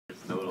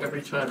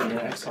Every time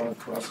the axon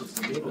crosses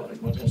the middle,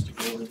 what has to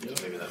go with the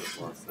other? Maybe that was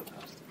once the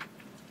past.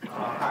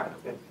 And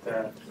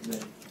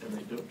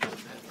they do it.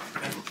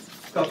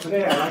 So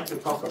today I'd like to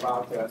talk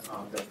about the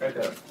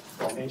feather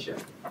formation.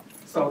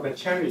 So the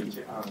challenge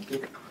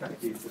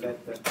is that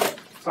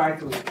try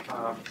to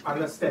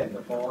understand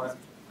more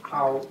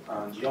how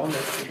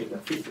geometry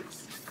and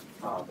physics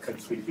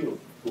contribute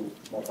to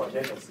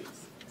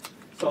morphogenesis.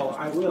 So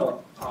I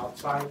will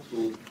try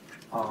to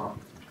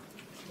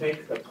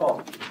make the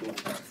talk into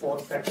 4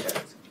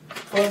 sections.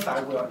 First,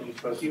 I will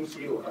introduce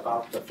you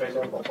about the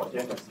feather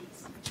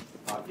morphogenesis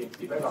in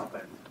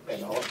development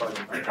and also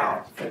in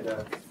adult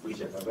feather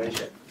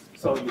regeneration.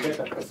 So you get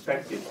a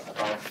perspective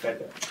about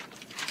feather.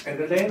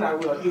 And then I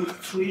will use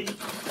three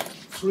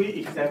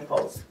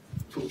examples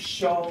to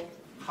show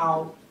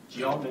how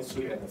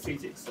geometry and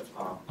physics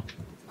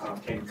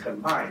can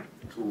combine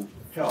to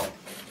help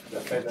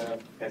the feather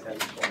pattern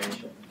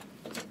formation.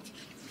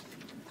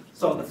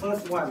 So the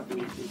first one to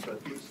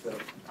introduce the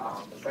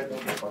feather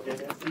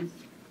morphogenesis.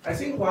 I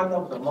think one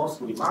of the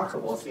most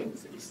remarkable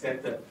things is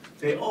that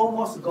they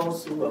almost go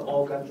through an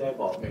organ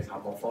level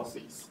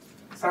metamorphosis,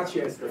 such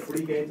as the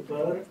frigate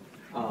bird.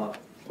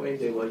 When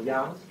they were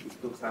young,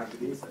 it looks like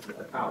this, and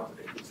adult,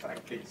 it looks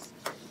like this.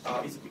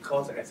 It's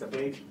because as a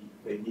baby,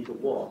 they need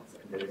warmth,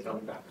 and they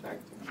don't like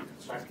to be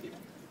attractive.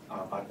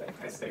 But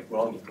as they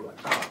grow into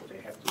adult,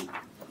 they have to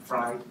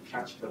fly,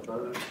 catch the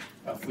bird,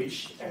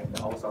 fish, and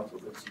also to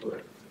look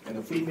good. And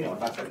the female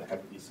doesn't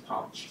have this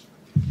pouch.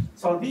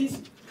 So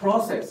this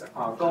process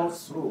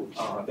goes through,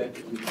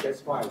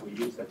 that's why we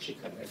use the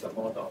chicken as a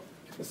model.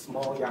 The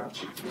small young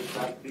chicken looks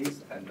like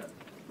this, and the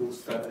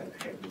rooster and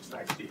hen looks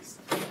like this.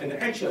 And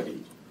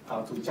actually,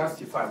 to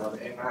justify what the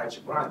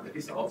NIH grant,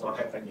 this also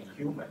happens in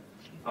human.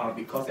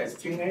 Because as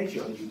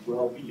teenagers, you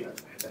grow beard,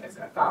 and as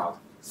adult,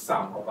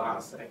 some of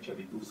us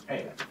actually lose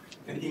hair.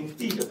 And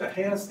indeed, the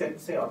hair stem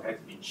cell has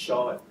been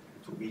shown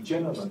to be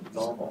generally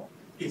normal.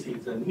 It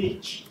is the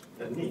niche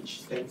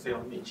stem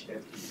cell niche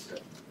that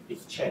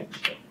is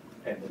changed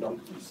and not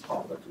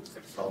respond to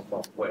sexual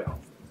well.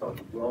 So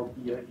you grow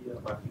beard here,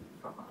 but you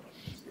come out of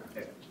your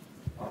hair.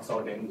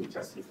 So then we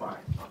justify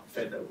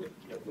feather would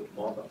be a good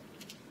model.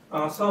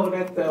 So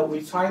that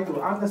we try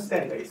to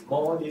understand it's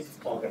more these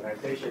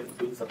organization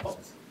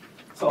principles.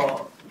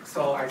 So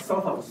I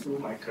sort of through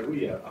my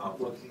career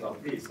working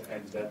on this,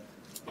 and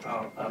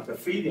the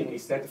feeling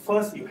is that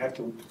first you have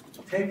to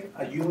take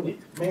a unit,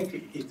 make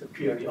it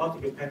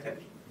periodic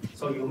patterning.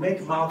 So you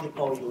make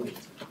multiple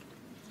units.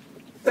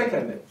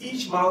 Second,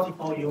 each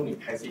multiple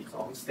unit has its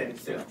own stem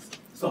cells,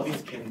 so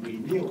it can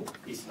renew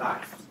its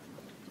life.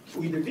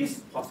 With this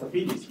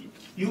possibility,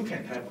 you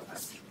can have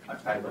a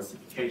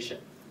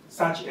diversification,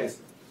 such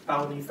as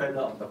downy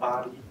feather on the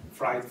body,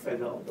 flight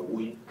feather on the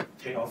wing,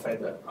 tail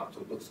feather to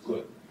look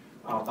good.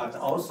 But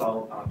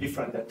also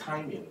different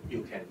timing,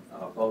 you can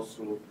go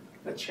through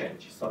the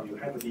change. So you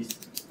have this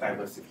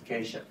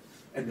diversification,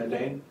 and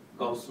then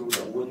go through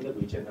the wound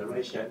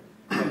regeneration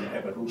and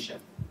evolution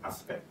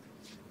aspect.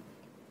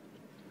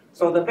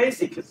 So the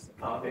basics,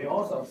 they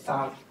also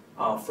start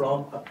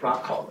from a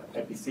plug called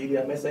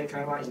epithelial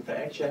mesenchymal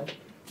interaction.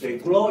 They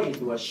grow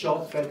into a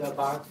short feather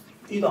bud,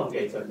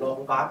 elongate a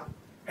long bud.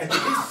 At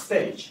this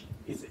stage,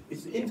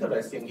 it's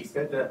interesting is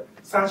that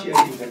such as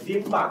in the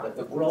deep bud,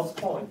 the growth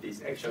point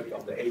is actually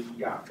on the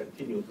ADR,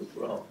 continue to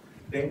grow.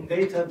 Then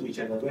later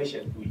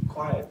regeneration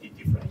requires the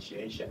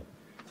differentiation.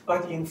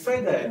 But in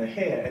feather and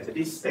hair at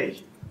this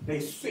stage, they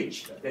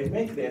switch. They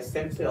make their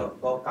stem cells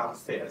go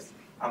downstairs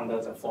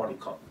under the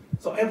follicle.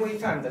 So every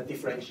time the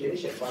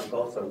differentiation one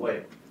goes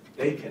away,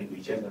 they can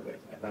regenerate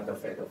another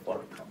feather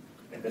follicle.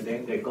 And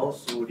then they go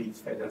through this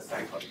feather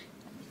cycle.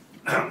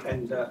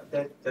 And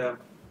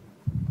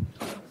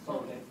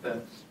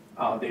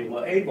they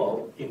were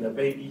able, in the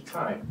baby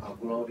time,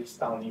 grow this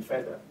downy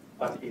feather.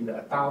 But in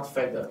the adult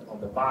feather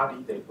on the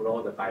body, they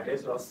grow the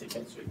bilateral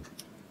symmetric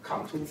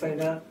contour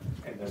feather,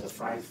 and then the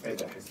flight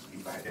feather has to be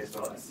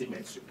bilateral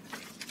asymmetric.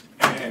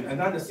 And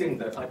another thing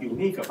that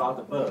unique about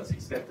the birds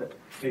is that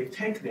they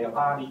take their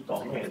body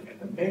domain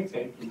and make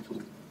them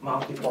into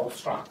multiple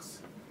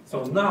tracts.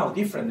 So now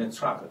different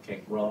tracts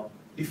can grow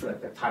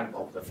different type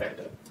of the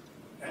feather.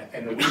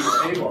 And we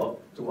were able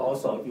to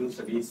also use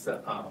this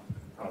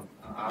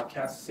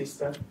RCAS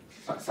system,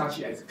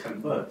 such as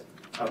convert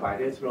a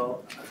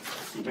bilateral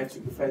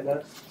symmetric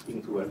feather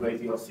into a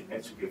radial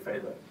symmetric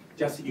feather,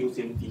 just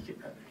using DK.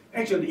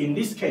 Actually, in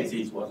this case,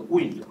 it was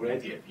wind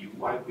gradient. You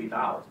wipe it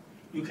out.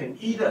 You can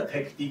either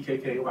take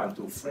DKK1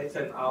 to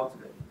flatten out,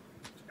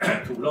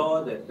 to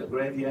lower the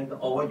gradient,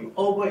 or you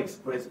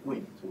overexpress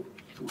wind to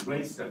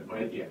raise the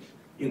gradient.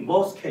 In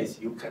most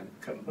cases, you can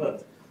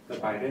convert the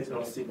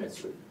bilateral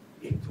symmetry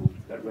into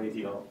the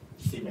radial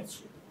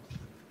symmetry.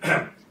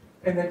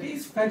 And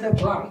this feather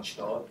branch,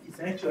 though, is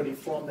actually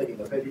formed in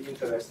a very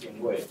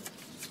interesting way.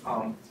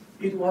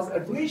 It was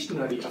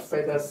originally a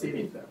feather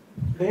cylinder.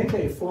 Then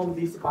they formed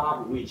these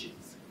barb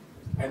ridges.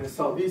 And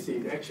so this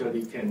is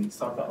actually can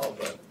sort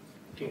of,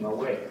 in a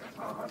way,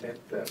 that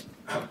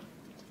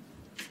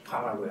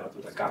parallel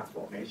to the gut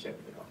formation.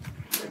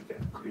 that they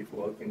keep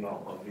working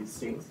on these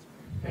things.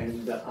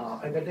 And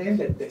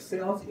then the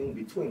cells in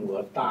between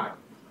will die.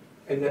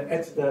 And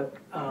at the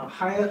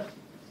higher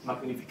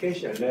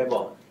magnification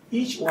level,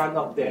 each one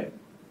of them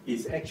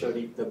is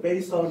actually, the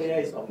basal layer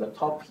is on the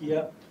top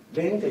here,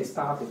 then they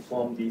start to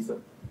form these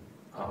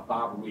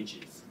barb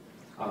ridges.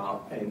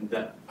 And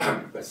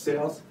the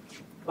cells,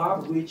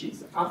 barb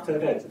ridges, after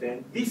that,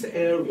 then this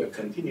area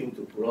continue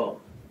to grow.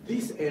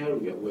 This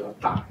area will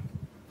die.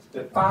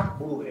 The dark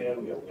blue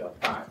area will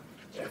die.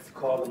 That's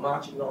called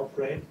marginal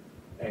plane.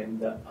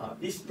 And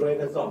this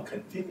red zone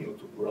continue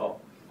to grow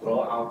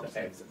out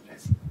as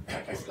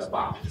the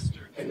barb.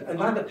 And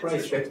another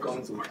place that's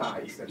going to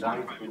die is the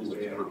light blue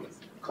area,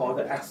 called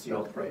the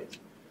axial plate.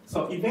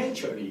 So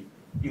eventually,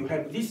 you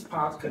have this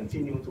part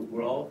continue to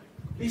grow.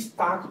 This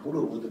dark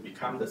blue would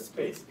become the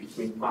space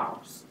between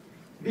barbs.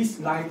 This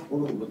light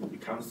blue would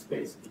become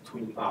space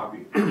between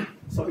barbules.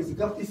 So it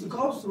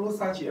goes through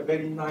such a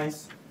very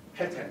nice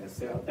pattern, the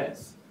cell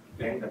death.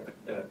 Then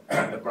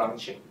the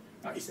branching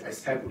is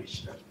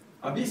established.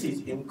 This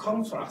is in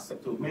contrast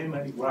to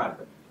mammary gland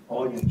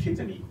or in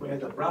kidney, where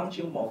the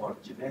branching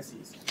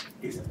morphogenesis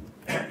is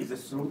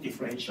through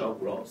differential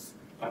growth,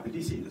 but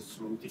this is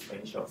through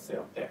differential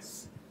cell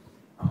death.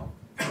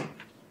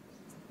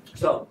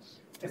 So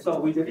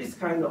with this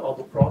kind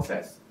of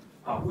process,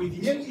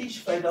 within each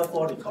feather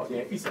follicle,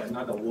 there is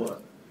another word.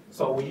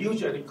 So we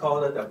usually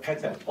call it the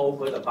pattern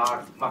over the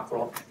body,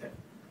 macro pattern.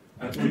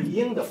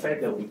 Within the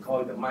feather, we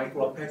call it the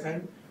micro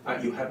pattern.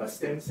 You have a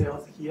stem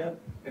cells here,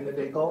 and then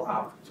they go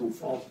up to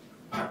form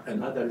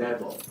another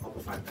level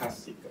of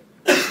fantastic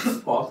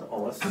spot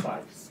or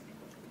stripes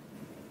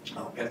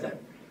pattern.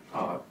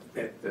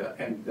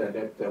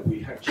 That we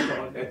have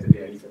shown that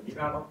there is a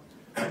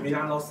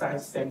melanocyte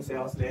stem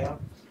cells there.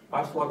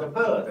 But for the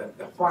bird,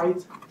 the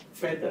white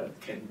feather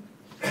can,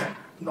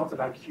 not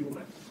like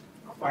human,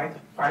 white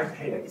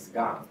hair is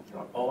gone,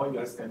 all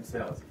your stem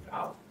cells is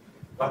out.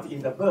 But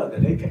in the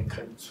bird, they can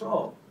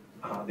control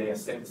their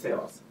stem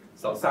cells.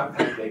 So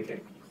sometimes they can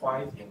be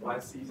white in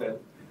one season,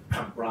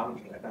 brown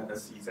in another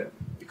season,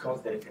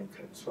 because they can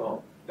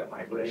control the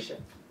migration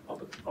of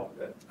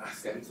the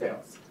stem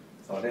cells.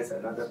 So that's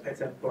another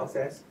pattern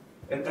process.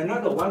 And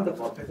another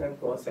wonderful pattern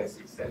process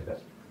is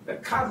that the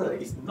color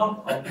is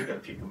not only the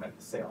pigment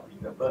cell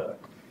in the bird,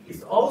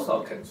 it's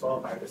also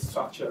controlled by the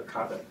structural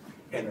color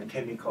and the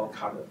chemical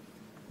color.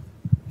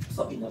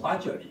 So in the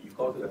laboratory, you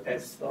go to the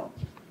pet store,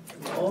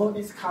 and all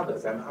these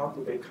colors and how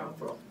do they come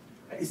from?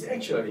 It's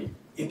actually,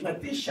 in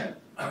addition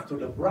to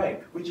the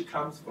black, which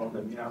comes from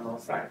the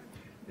melanocyte,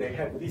 they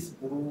have this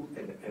blue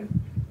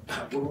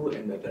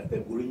and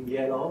the green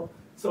yellow.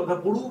 So the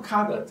blue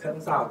color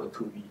turns out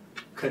to be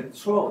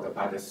controlled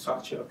by the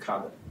structural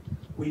color.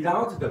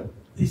 Without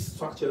this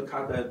structural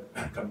color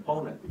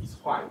component is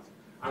white,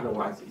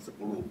 otherwise it's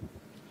blue.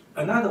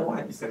 Another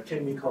one is the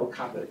chemical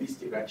color, this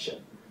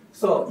direction.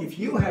 So if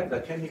you have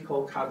the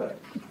chemical color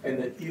and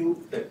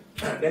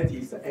that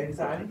is the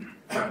enzyme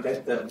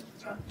that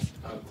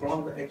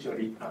from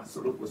actually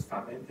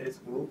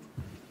Srivastava group,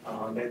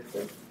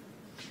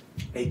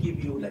 they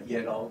give you the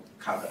yellow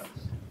color.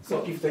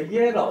 So if the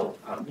yellow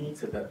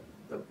meets the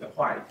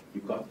white,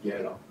 you got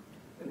yellow.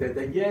 And then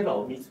the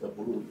yellow meets the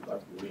blue, you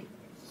got green.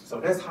 So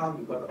that's how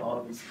you got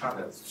all these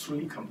colors,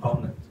 3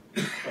 components.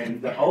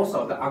 And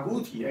also the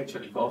agouti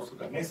actually goes to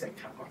the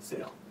mesenchymal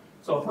cell.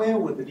 So where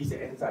would this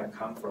enzyme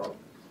come from?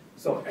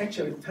 So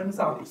actually it turns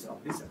out it's on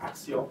this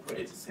axial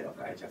plate cell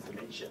that I just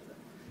mentioned.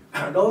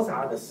 Those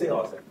are the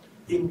cells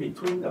in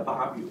between the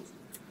barbules.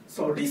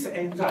 So this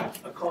enzyme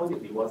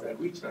accordingly was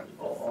originally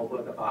all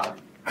over the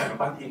body.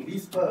 But in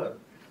this bird,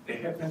 they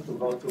happen to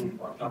go to,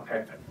 well, not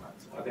happen, but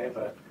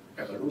whatever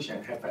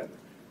evolution happened,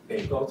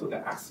 they go to the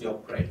axial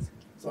plate.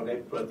 So they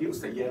produce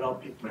the yellow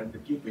pigment to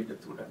give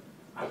it to the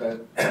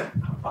other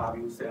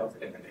barbule cells,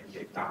 and then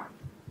they die.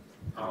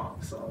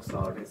 So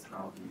that's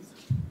how these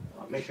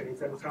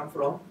mechanisms come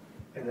from.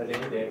 And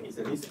then there is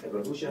this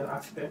evolution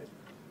aspect.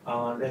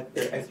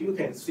 As you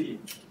can see,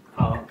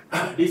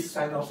 this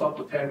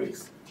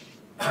Srivastava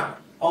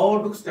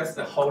all looks just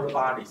the whole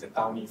body is a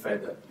downy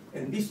feather.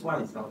 And this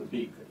one is not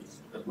big. It's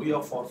the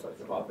real fossil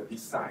is about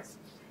this size.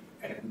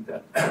 And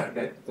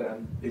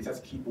they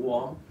just keep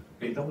warm.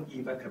 They don't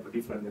even have a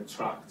different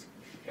tract.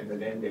 And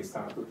then they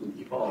start to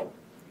evolve.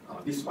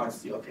 This one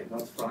still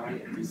cannot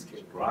fly, and this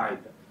can ride.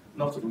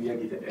 Not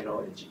really the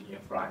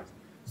aero-engineered flight.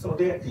 So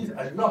there is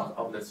a lot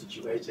of the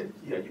situation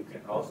here. You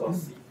can also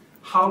see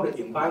how the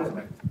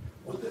environment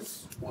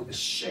would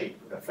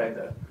shape the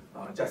feather,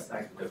 just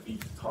like the bee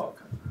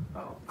talk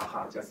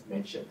Aha just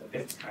mentioned.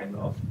 That kind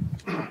of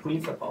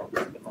principle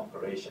is the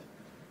operation.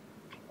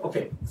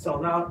 Okay, so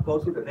now go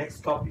to the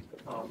next topic.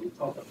 We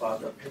talk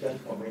about the pattern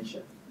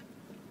formation.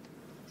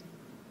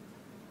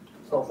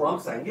 So from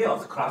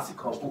Sangel's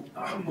classical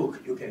book,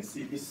 you can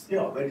see this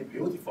still very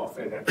beautiful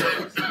feather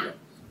here.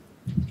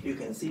 You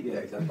can see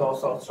there is a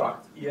dorsal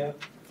tract here,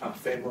 a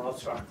femoral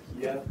tract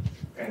here,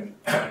 and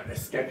a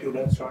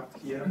scapular tract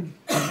here.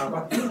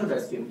 But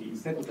interestingly,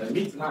 instead of the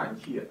midline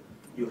here,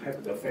 you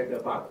have the feather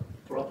bud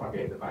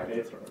propagated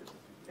bilaterally.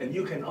 And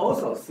you can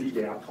also see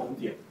they are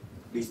pointing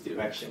this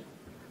direction,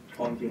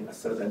 pointing a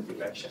certain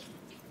direction.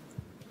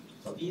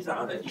 So these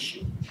are the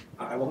issues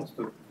I want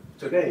to.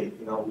 Today,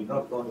 we're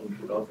not going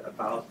into those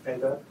about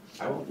feather.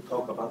 I want to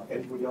talk about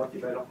embryo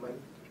development.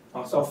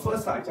 So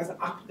first, I just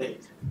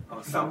update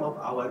some of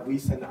our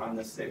recent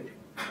understanding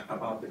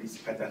about this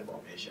pattern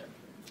formation.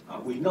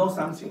 We know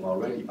something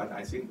already, but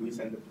I think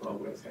recent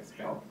progress has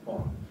helped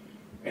more.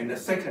 And the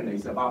second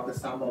is about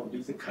some of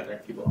these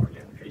collective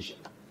orientation.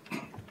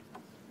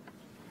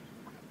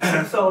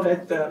 So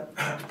that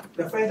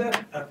the feather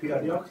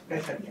periodic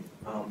patterning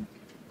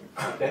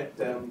that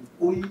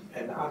we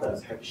and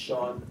others have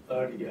shown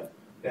earlier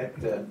that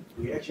the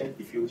reaction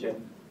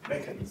diffusion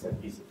mechanism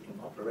is in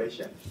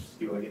operation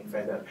during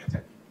feather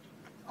patterning.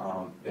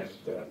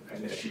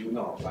 And as you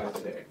know, like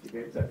the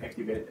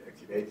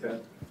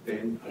activator,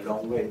 then a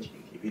long range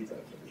inhibitor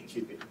can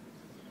inhibit.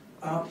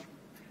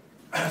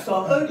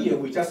 So earlier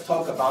we just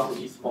talked about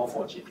this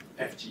morphogene,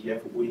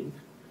 FGF wind,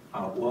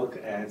 work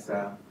as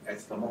the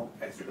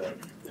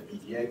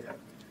mediator.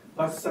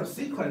 But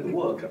subsequent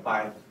work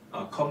by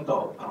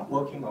Kondo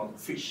working on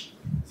fish,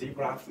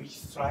 zebrafish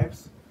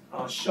stripes,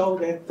 show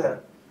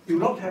that you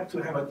don't have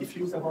to have a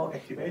diffusible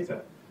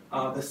activator.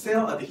 The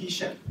cell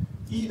adhesion,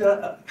 either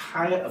a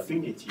higher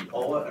affinity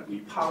or a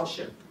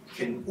repulsion,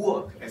 can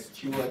work as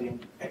Turing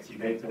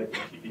activator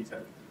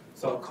inhibitor.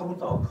 So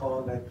Kondo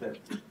called that the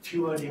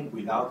Turing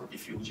without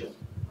diffusion,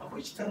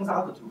 which turns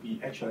out to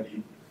be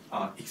actually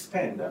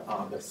expand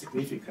the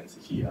significance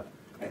here.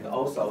 And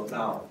also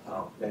now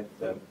that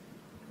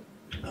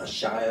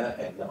Shire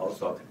and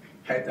also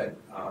Haddon,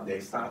 they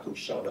start to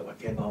show the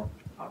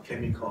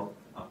chemical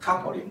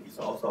coupling is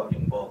also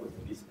involved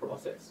in this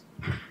process.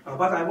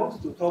 But I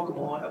want to talk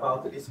more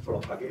about this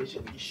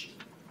propagation issue.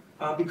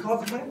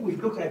 Because when we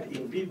look at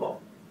in vivo,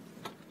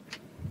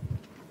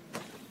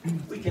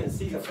 we can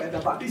see the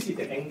feather, but this is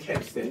the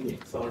end-cap staining.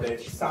 So they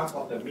start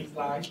from the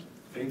midline,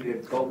 then they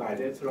go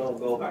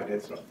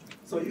bilateral.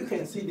 So you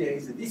can see there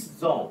is this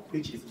zone,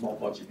 which is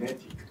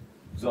morphogenetic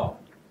zone.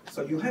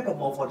 So you have a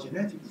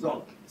morphogenetic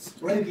zone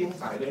spreading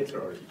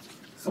bilaterally.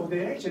 So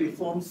they actually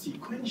form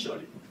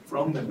sequentially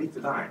from the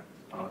midline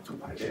to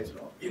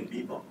bilateral in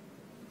vivo.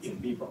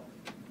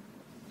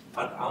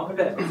 But our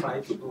lab try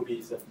to do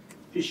this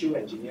tissue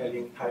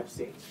engineering type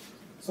thing.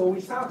 So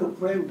we start to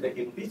play with the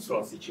in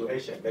vitro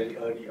situation very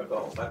early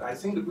ago, but I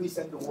think the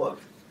recent work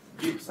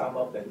gives some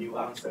of the new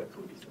answer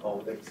to this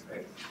older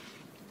experiment.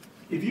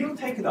 If you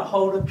take the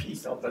whole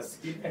piece of the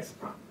skin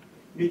extra,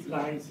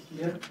 midlines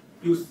here,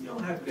 you still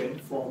have them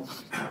form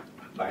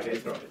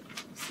bilaterally,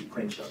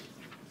 sequentially.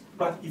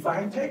 But if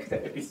I take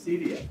the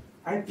epithelium,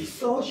 I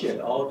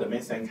dissociate all the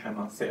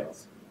mesenchymal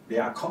cells. They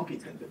are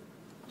competent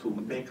to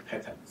make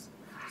patterns.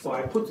 So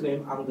I put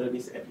them under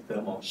this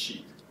epidermal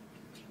sheet.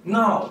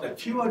 Now the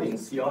Turing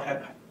still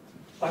happen,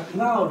 but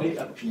now they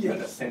appear at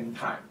the same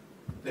time.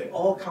 They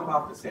all come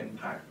up at the same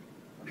time.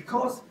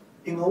 Because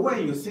in a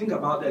way you think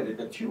about that,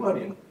 the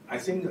Turing, I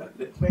think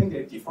that when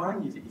they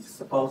define it, it's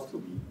supposed to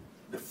be,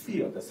 the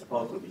field is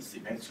supposed to be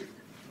symmetric,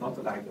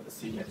 not like the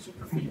symmetric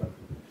field.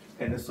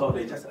 And so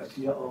they just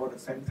appear all at the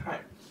same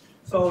time.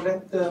 So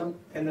that,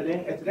 and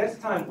then at that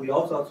time, we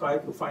also try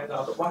to find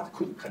out what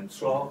could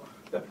control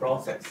the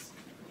process.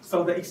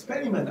 So the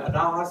experiment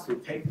allows us to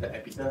take the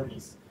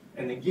epidermis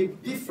and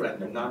give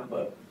different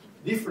number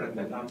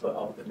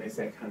of the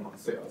mesenchymal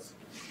cells.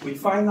 We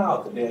find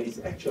out there is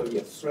actually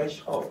a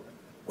threshold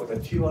for the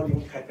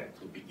Turing pattern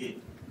to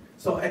begin.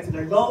 So at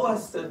the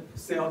lowest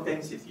cell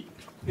density,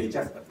 they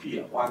just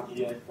appear one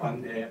here,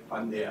 one there,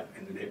 one there,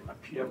 and they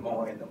appear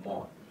more and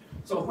more.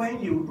 So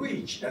when you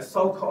reach the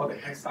so-called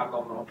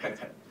hexagonal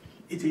pattern,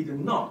 it is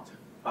not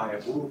by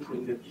a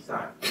blueprint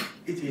design.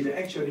 It is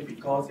actually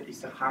because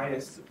it's the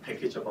highest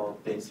packageable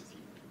density.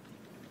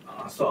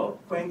 So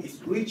when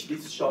it's reached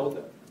this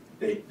shoulder,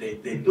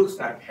 they look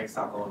like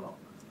hexagonal,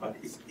 but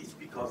it's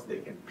because they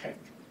can pack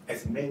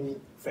as many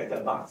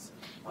feather buds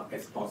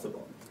as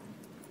possible.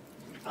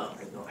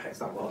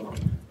 Hexagonal.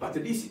 But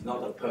this is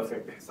not a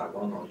perfect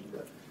hexagonal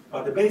either.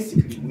 But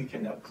basically, we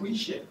can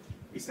appreciate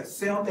it's a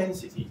cell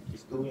density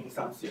is doing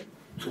something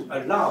to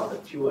allow the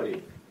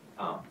Turing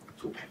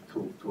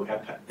to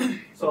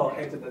happen. So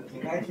in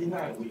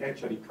 1999, we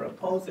actually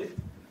proposed it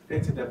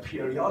that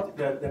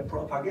the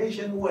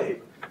propagation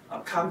wave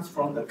comes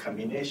from the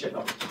combination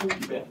of two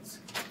events.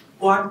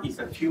 One is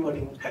a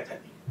Turing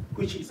patterning,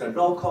 which is a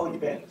local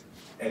event,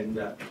 and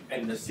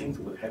the things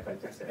will happen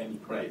just any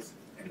place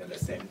and at the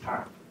same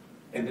time.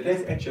 And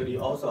that's actually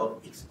also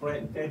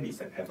explained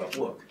Davidson have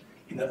a work.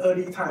 In the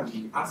early time,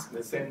 he asked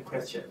the same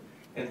question,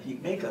 and he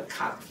make a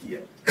cut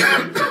here.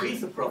 If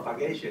it's a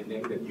propagation,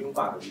 then the new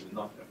bud will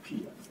not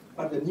appear.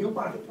 But the new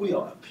bud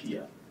will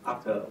appear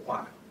after a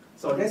while.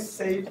 So let's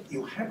say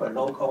you have a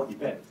local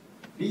event.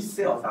 These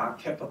cells are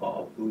capable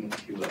of doing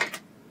Turing.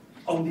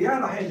 On the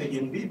other hand,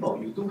 in vivo,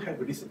 you do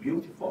have this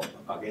beautiful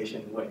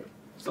propagation wave.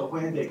 So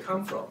where they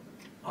come from?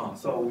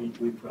 So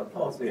we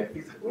propose there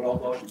is a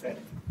global event.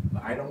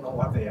 But I don't know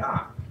what they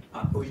are.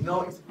 We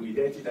know it's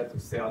related to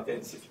cell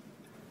density.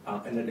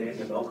 And then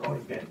the local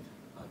event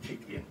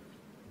kick in.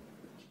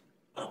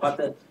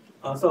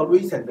 So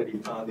recently,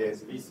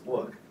 there's this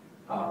work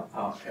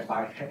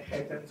by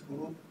Haddon's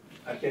group,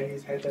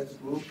 Dennis Haddon's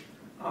group.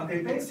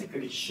 They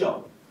basically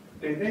show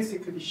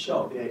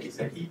there is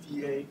an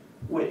EDA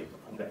wave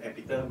on the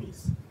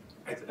epidermis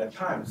at the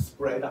time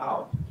spread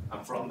out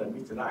from the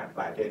midline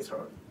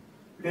bilaterally.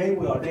 They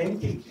will then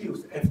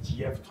induce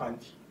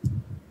FGF20.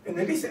 And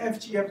this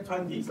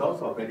FGF20 is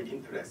also very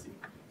interesting.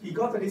 He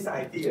got this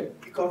idea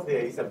because there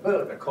is a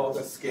bird called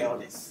the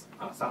scaleless.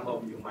 Some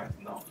of you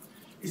might know.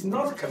 It's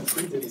not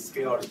completely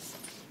scaleless.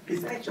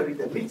 It's actually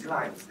the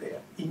midline is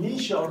there.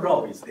 Initial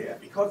row is there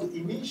because the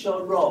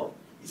initial row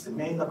is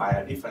made by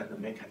a different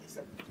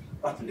mechanism,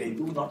 but they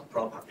do not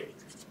propagate.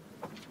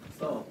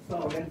 So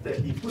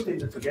then he put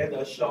it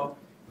together, show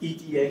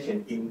EDA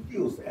can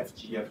induce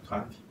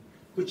FGF20,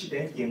 which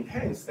then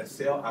enhance the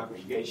cell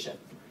aggregation,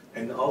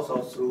 and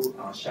also through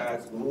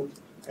Shire's group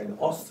and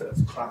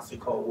Oster's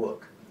classical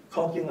work,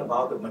 talking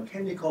about the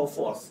mechanical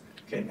force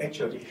can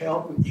actually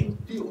help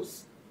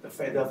induce the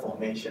feather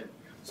formation.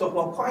 So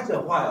for quite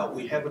a while,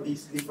 we have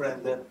these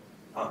different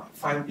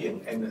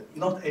findings and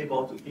not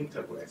able to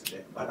integrate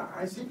them. But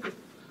I think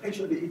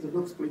actually it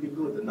looks pretty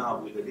good now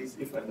with these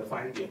different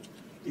findings.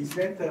 Is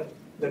that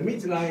the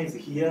midline is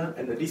here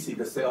and this is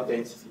the cell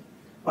density.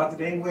 But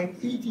then when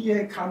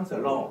EDA comes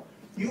along,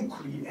 you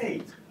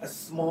create a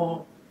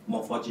small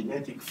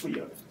morphogenetic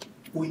field.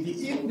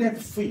 Within that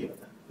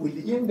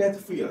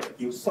field,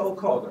 you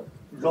so-called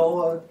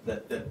lower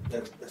the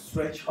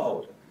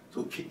threshold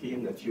to kick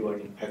in the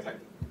Turing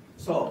pattern.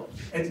 So,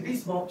 and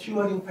this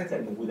Turing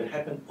pattern would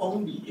happen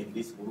only in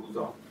this blue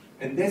zone.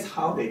 And that's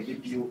how they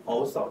give you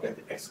also that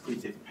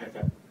exquisite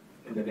pattern.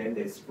 And then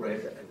they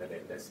spread, and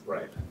then they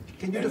spread.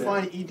 Can you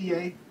define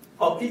EDA?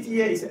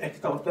 EDA is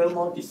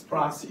ectodermal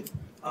dysplasia,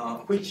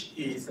 which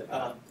is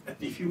a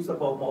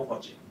diffusible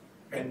morphogen.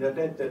 And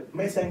then the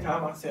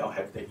mesenchymal cell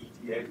have the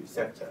EDA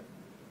receptor.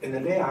 And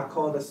then they are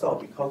called so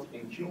because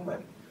in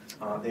human,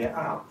 there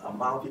are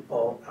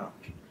multiple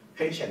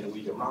patients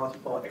with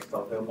multiple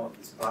ectodermal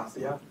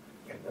dysplasia.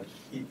 And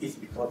it is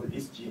because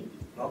this gene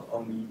is not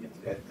only in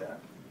that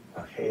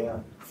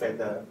hair,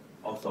 feather,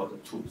 also the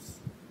tooth.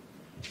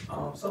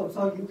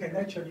 So you can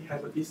actually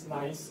have this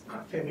nice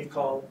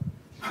chemical,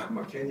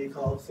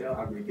 mechanical cell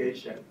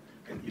aggregation,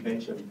 and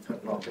eventually turn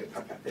off the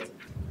pattern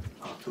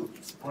to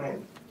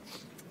explain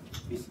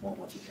this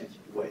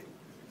morphogenetic way.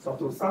 So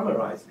to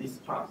summarize this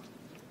part,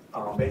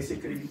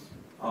 basically,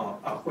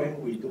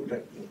 when we do the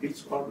in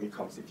vitro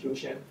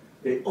reconstitution,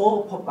 they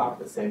all pop up at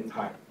the same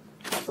time.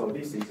 So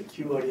this is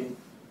Turing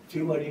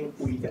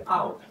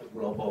without a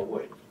global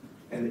wave.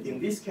 And in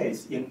this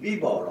case, in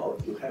vivo,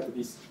 you have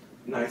this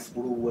nice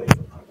blue wave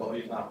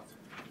going out,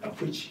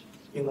 which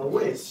in a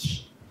way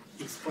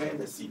explains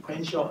the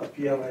sequential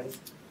appearance,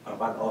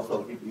 but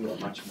also give you a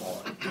much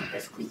more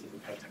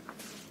exquisite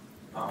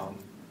pattern.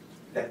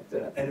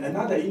 And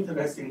another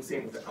interesting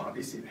thing that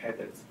this is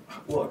Haddon's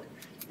work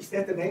is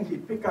that then he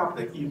pick up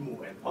the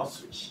emu and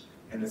ostrich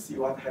and see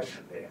what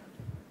happened there.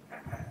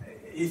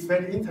 It's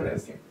very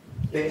interesting.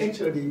 They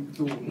actually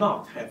do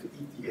not have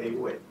EDA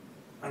wave.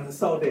 And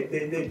so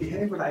they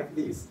behave like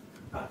this.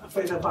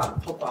 Feather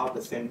bud pop out at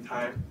the same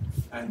time,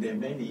 and there are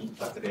many,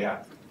 but they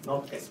are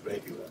not as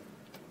regular.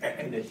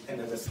 And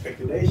the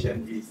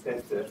speculation is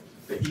that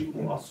the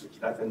emu ostrich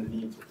doesn't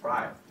need to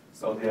fly,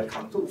 so their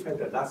contour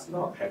feather does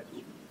not have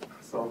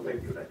so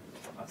regular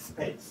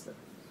space.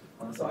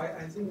 So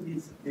I think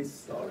this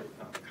story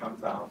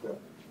comes out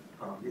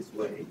this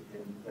way,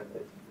 and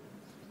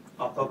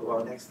I'll talk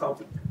about next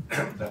topic,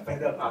 the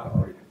feather bud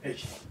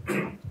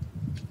orientation.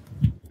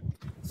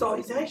 So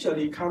it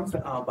actually comes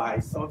by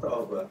sort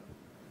of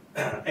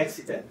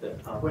accident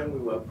when we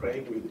were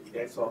playing with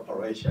electro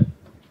operation.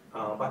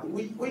 But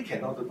we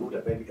cannot do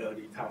the very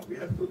early time. We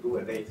have to do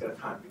a later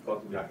time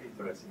because we are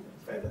interested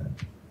in feather.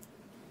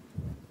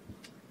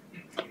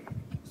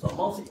 So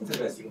most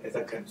interesting as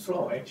a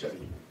control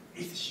actually,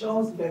 it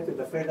shows that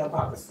the feather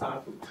buds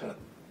start to turn.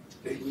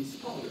 They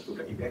respond to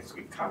the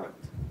electric current.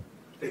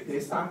 They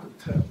start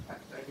to turn.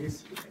 Like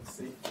this you can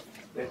see.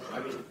 That, I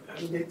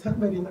mean they turn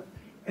very nice.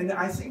 And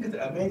I think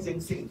the amazing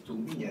thing to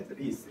me at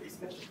least is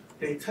that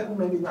they turn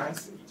very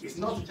nicely. It's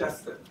not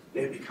just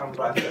they become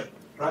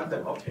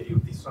random, okay, you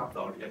disrupt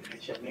the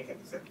orientation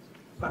mechanism.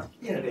 But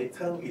here they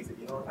turn it,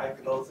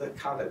 like those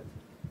current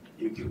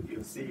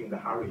you see in the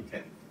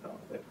hurricane.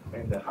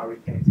 When the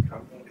hurricane is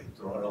coming, they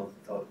draw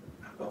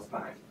those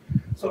lines.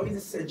 So it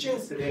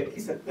suggests that there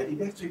is the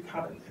electric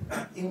current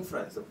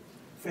influence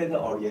feather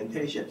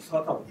orientation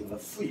sort of in the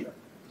field,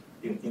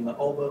 in the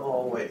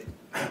overall way.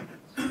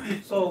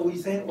 So we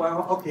say,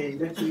 well, okay,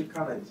 electric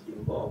current is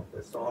involved,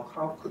 so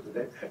how could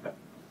that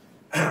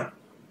happen?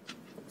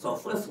 So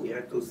first we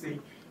have to see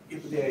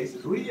if there is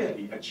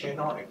really a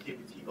channel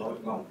activity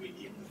going on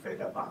within the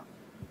feather bud.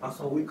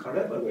 So we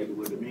collaborate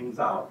with Ming,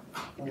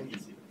 who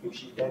is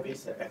usually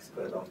David's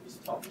expert on this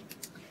topic.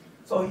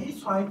 So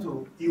he's trying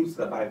to use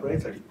the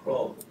vibratory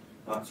probe,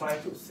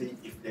 trying to see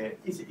if there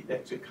is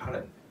electric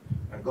current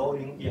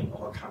going in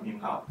or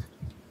coming out.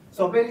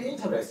 So very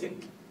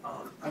interesting.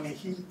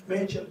 he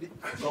majorly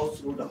goes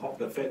through the whole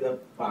feather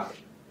body.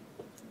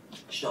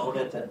 Show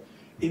that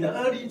in the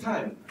early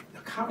time, the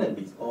current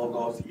is all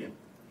goes in.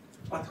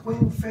 But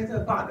when feather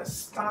bud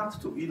starts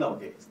to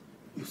elongate,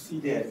 you see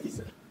there is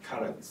a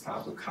current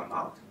start to come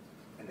out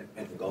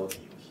and go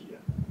in here.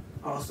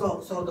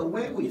 So the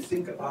way we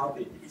think about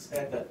it is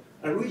that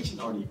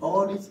originally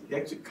all this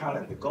electric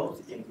current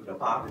goes into the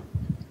body.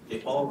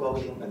 They all go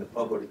in and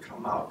probably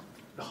come out.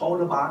 The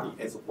whole body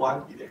has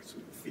one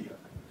electric field.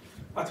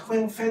 But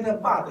when feather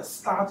bud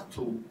start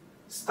to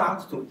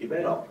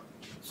develop,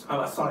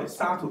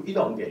 start to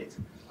elongate,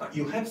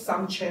 you have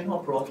some channel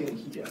protein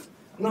here.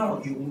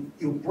 Now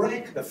you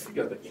break the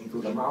field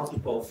into the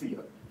multiple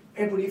field.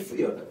 Every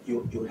field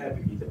you have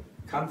it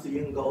comes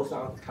in, goes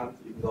out, comes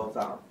in, goes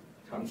out,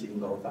 comes in,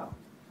 goes out.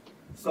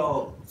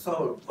 So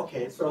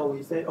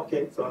we say,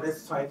 okay, so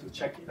let's try to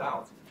check it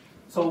out.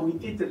 So we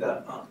did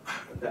the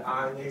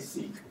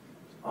RNA-seq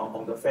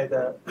on the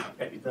feather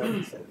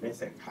epidermis and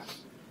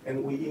mesenchymal.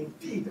 And we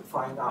indeed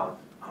find out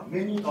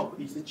many of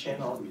these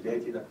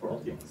channel-related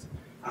proteins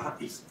are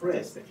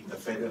expressed in the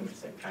feather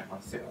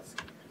mesenchymal cells.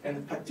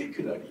 And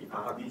particularly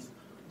these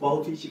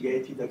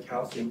voltage-gated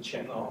calcium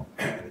channel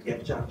and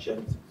gap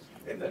junctions,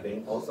 and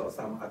then also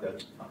some other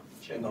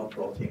channel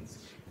proteins.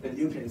 And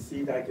you can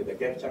see that the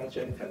gap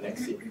junction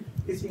connection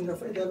is in the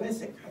feather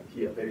mesenchymal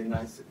here very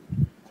nicely.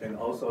 And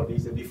also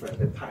these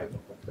different types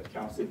of the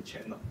calcium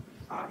channel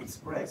are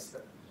expressed.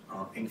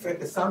 In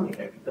fact, some in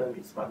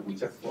epidermis, but we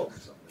just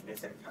focus on the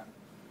mesenchymal.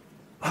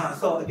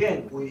 So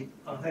again, we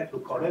had to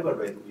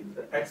collaborate with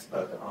the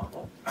expert.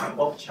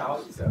 Bob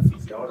Chow is a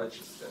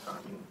physiologist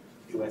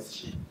in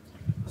USC.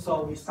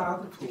 So we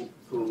started to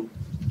do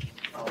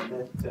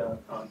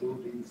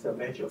these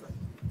measurements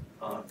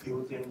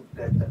using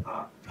that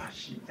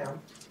CM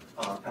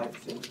type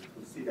thing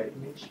to see the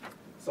image.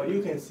 So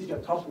you can see the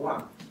top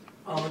one.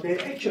 They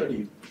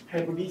actually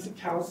have this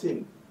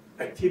calcium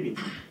activity,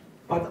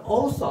 but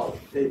also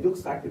it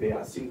looks like they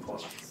are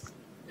synchronous,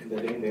 and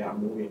then they are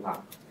moving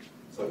up.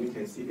 So you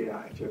can see they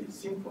are actually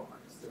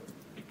synchronized.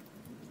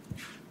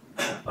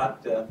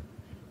 But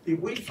if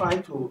we try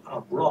to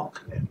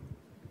block them,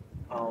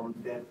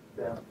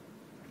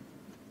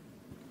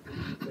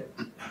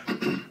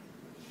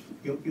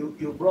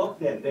 you block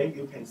them, then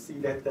you can see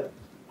that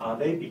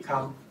they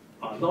become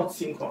not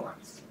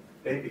synchronized.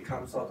 They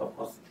become sort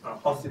of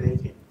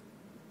oscillating.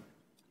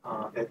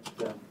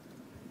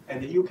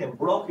 And you can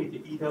block it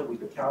either with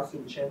the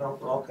calcium channel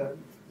blocker,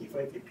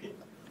 ifetroxim,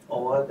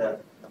 or the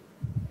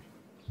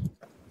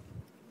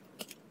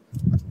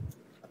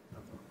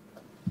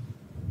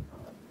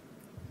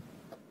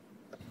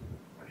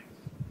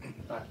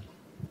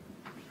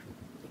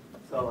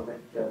so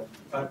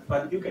that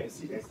but you can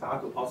see they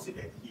start to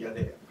oscillate here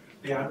there.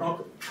 They are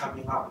not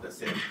coming up at the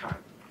same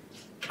time.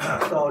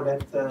 So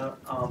that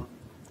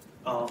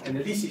and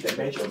this is the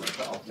measurement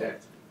of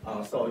that.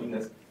 So in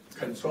a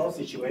control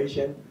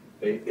situation,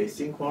 they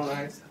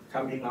synchronize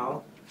coming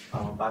out,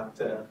 but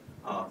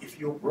if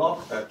you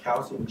block the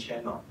calcium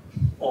channel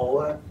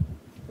or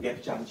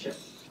gap junction,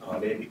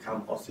 they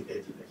become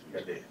oscillated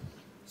here there.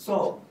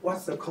 So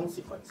what's the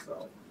consequence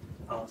though?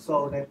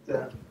 So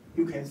that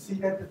you can see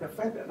that the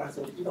feather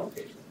doesn't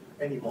elongate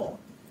anymore.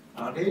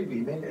 They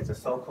remain as a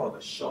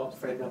so-called short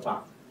feather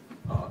bud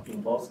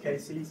in both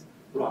cases,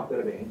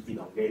 rather than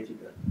elongated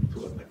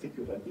to a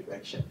particular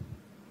direction.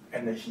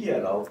 And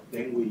here, though,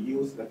 then we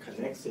use the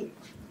connection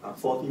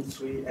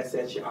 43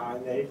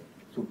 shRNA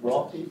to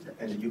block it,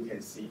 and you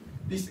can see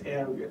this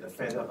area, the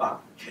feather bud,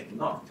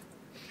 cannot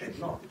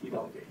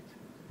elongate.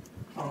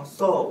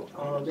 So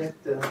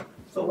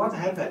what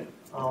happened?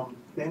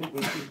 Then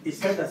we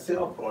set a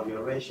cell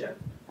proliferation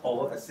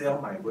or a cell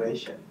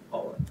migration.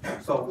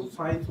 So we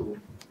try to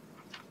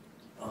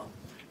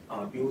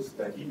use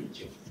the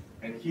imaging,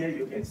 and here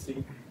you can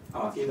see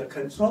in the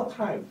control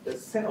time, the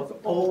cells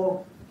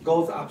all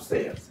goes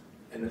upstairs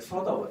and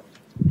sort of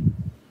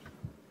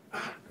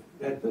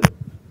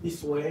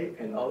this way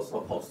and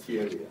also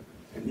posterior,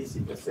 and this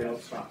is the cell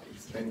chart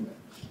experiment.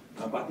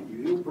 But if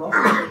you block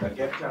the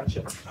gap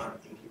junction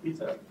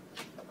inhibitor,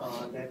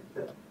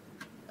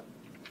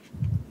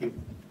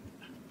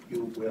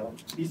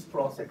 this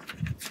process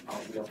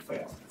will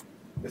fail.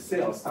 The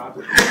cells start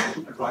to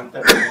do a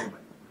random movement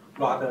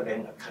rather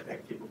than a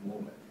collective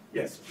movement.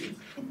 Yes, please.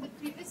 In the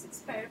previous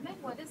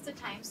experiment, what is the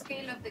time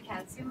scale of the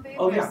calcium wave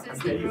versus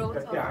the growth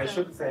of I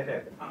should say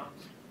that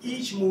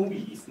each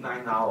movie is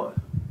 9 hours.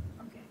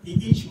 Okay.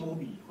 In each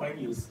movie, when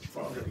you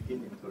from the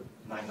beginning to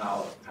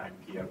 9-hour time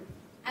period.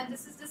 And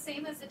this is the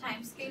same as the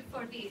time scale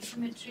for the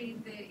asymmetry,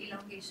 the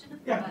elongation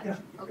of the Yeah, bud?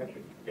 yeah. Okay.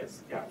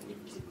 Yes, yeah.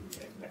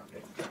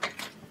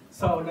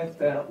 So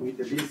that with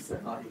this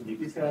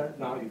inhibitor,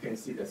 now you can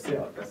see the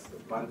cell does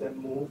random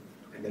move,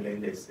 and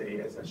then they stay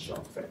as a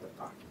short feather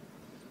bud.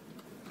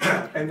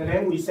 And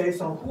then we say,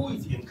 so who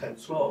is in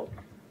control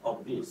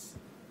of this?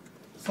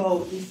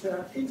 So it's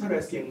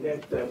interesting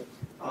that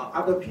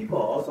other people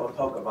also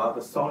talk about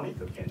the sonic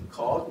can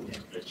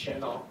coordinate the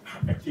channel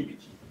activity.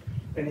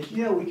 And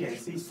here we can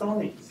see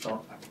sonic is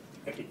on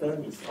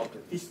epidermis of the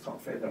distal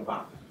feather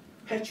bud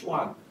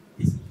H1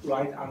 is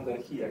right under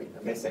here in the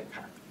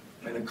mesenchymal.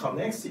 And the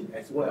connection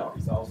as well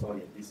is also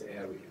in this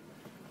area.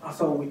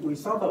 So we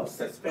sort of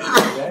suspected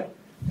that,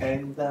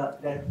 and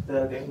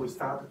then we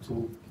started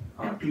to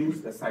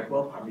use the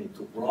cyclopamine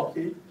to block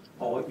it,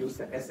 or use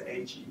the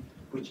SAG,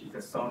 which is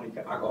a sonic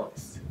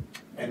agonist.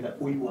 And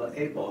we were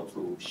able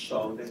to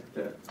show that,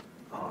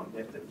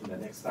 in the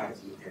next slide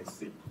you can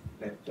see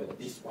that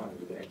this one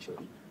will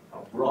actually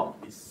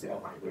block this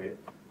cell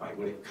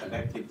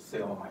collective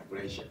cell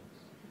migration.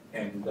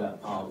 And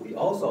we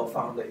also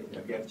found that in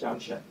the gap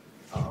junction,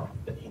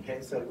 the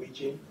enhancer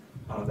region,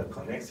 the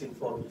connexin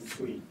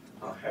 43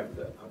 have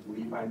the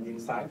rebinding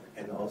site,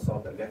 and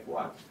also the left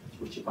one,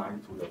 which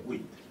bind to the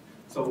wheat.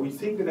 So we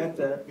think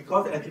that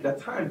because at the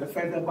time the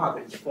feather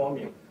bud is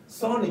forming,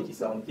 sonic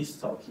is on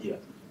distal here,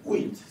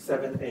 wheat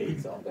 7A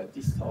is on the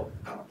distal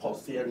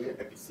posterior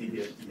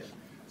epithelial here.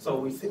 So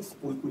we think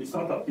we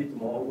sort of did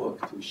more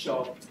work to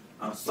show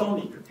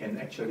sonic can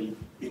actually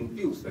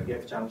induce the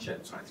gap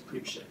junction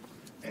transcription,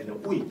 and the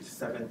wheat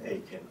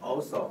 7A can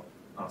also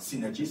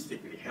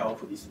synergistically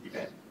help this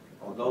event,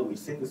 although we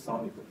think the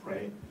sonic will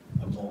play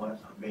a more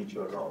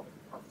major role.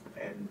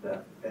 And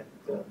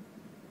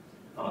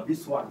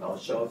this one now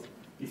shows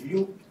if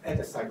you add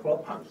a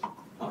cyclopamine,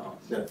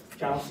 the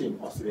calcium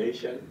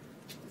oscillation,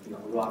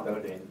 rather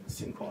than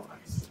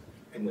synchronized,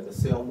 and the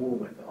cell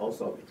movement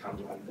also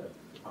becomes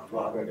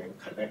rather than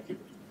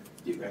collectively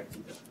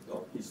directed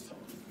or distal.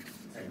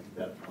 And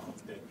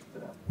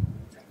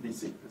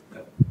this is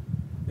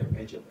the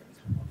measurement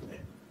of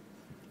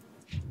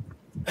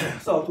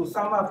that. So to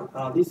sum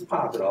up this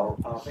part,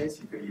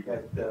 basically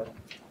that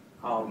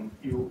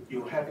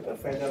you have the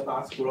feather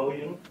buds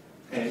growing,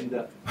 and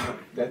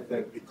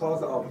that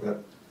because of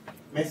the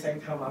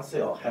mesenchymal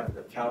cell have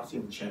the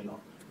calcium channel,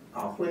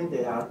 when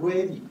they are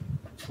ready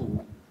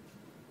to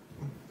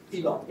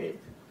elongate,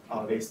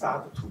 they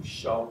start to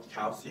show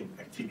calcium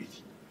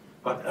activity.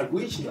 But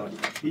originally,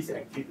 this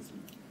activity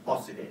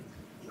oscillates.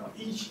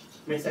 Each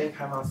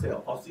mesenchymal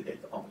cell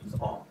oscillates on its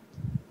own.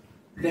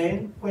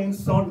 Then, when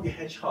sonic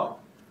hedgehog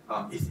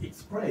is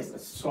expressed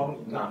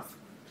strong enough,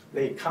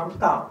 they come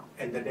down,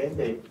 and then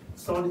the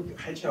sonic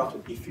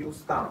hedgehog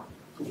diffuse down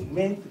to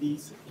make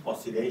these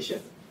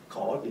oscillations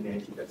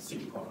coordinated and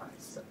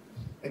synchronized.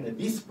 And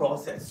this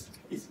process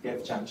is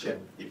gap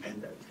junction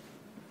dependent.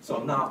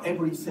 So now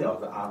every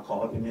cell are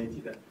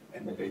coordinated,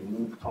 and they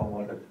move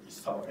toward the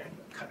distal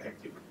and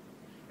collectively.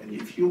 And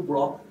if you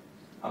block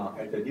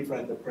at a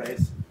different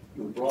place,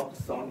 you block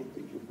sonic,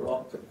 you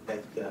block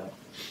that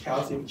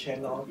calcium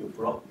channel, you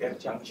block gap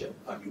junction,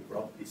 you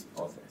block this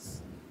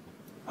process.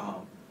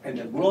 And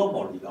then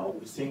globally, though,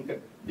 we think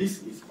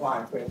this is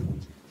why when we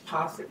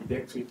pass the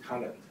electric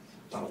current,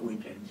 we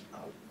can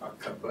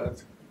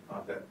convert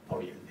the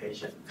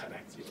orientation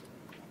connectivity.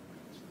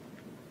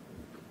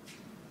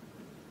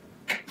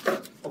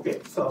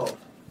 Okay, so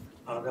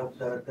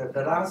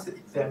the last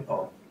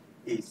example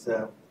is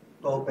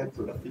go back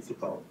to the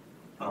physical,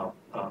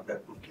 the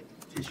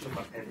tissue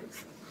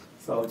mechanics.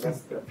 So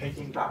just the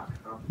Peking duck.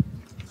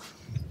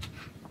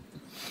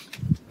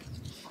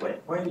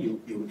 When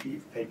you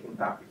eat Peking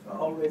duck, you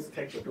always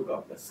take a look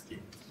at the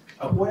skin.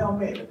 A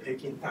well-made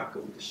Peking duck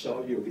would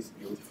show you this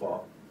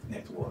beautiful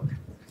network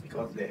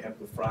because they have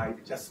to fry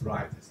it just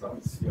right, so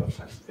it's still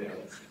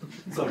transparent.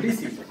 So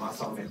this is the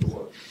muscle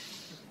network.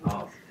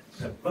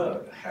 The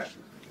bird has,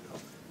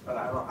 but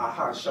I know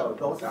AHA showed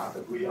those are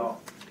the real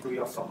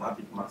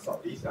somatic muscle.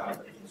 These are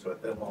the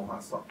intradermal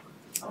muscle.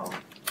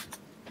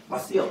 But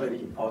still very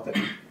important.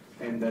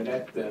 And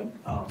that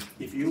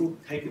if you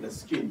take the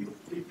skin, you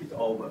flip it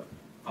over.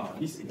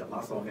 This is the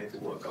muscle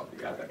network of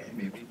the other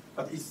end.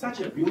 But it's such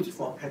a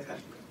beautiful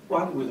pattern.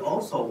 One will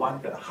also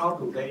wonder how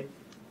do they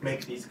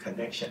make these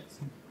connections?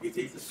 Is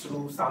it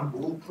through some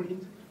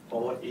blueprint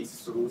or is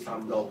through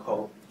some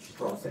local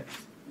process?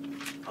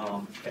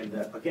 And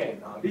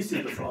again, this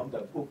is from the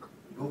book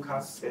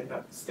Lucas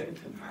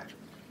Stanton.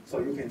 So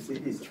you can see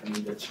this,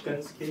 the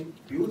chicken skin,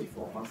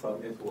 beautiful muscle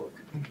network.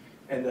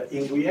 And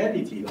in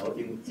reality, though,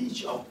 in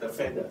each of the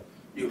feather,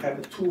 you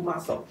have two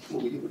muscles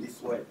pull you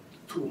this way,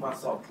 two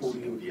muscles pull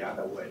you the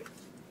other way.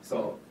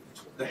 So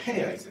the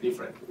hair is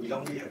different. We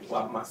only have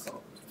one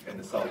muscle.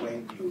 And so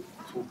when you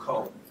too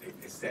cold,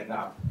 they stand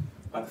up.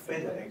 But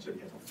feather actually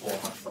have four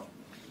muscles.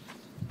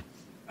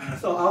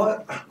 So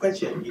our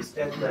question is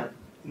that,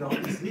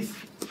 is this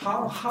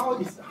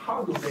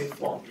how do they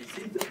form? Is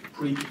it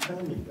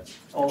predetermined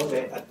or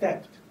they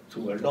adapt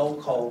to a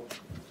local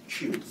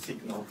cue,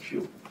 signal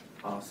cue?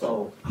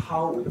 So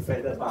how would the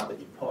feather bud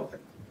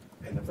important?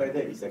 And the feather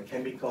is a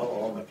chemical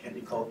or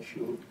mechanical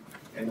cue.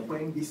 And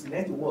when this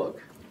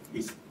network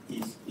is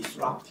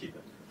disrupted,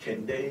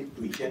 can they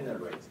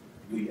regenerate,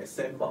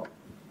 reassemble?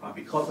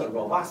 Because a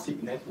robust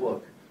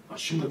network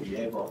should be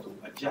able to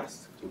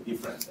adjust to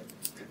different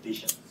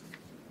conditions.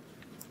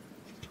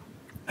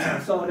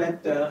 So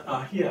that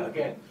here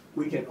again,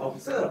 we can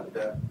observe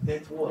the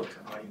network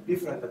in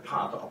different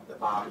parts of the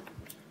body.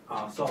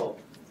 So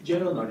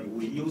generally,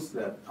 we use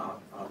the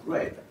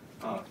red,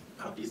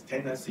 is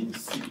tennessine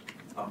C,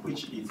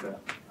 which is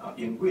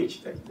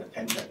enriched in the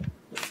tendon.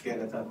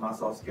 skeleton,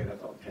 muscle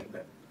skeletal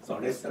tendon. So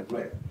that's the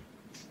grade.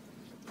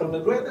 From the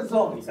grade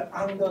zone is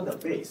under the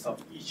base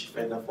of each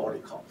feather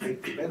follicle. They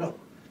develop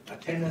a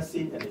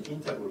tendency and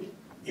integrin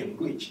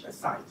enrich the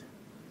site.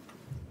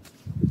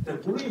 The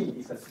green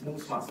is a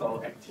smooth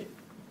muscle actin,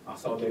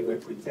 so they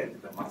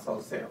represent the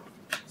muscle cell.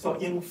 So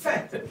in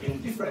fact,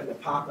 in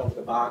different parts of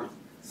the body,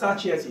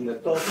 such as in the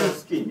dorsal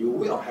skin, you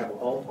will have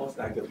almost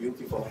like a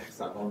beautiful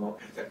hexagonal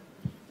pattern.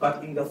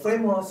 But in the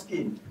femoral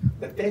skin,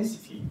 the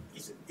density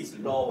is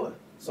lower,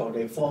 so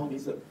they form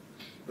this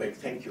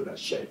rectangular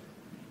shape.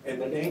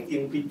 And then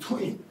in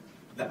between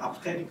the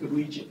aphthenic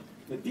region,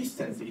 the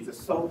distance is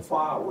so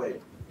far away,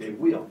 they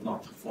will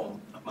not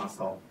form a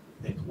muscle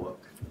network.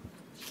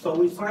 So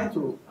we try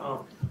to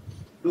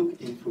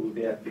look into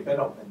their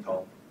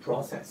developmental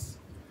process.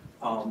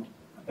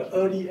 The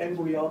early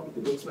embryo,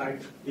 it looks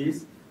like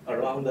this,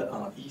 around the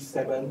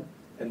E7,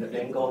 and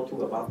then go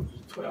to about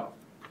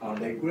E12.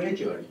 They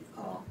gradually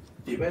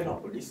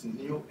develop this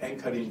new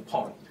anchoring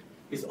point.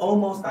 It's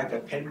almost like a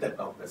tendon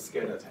of the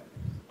skeleton,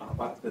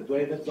 but the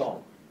graded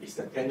zone is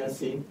the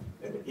tendency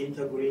and the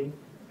integrin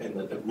and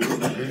the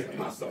green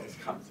muscles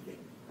comes in.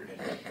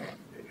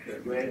 The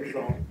red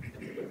zone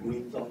and the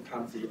green zone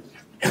comes in,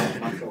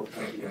 muscle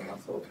comes in,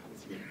 muscle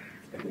comes in,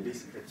 and this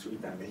is the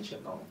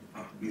three-dimensional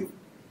view.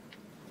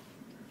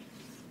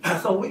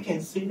 So we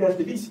can see that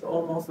this is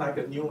almost like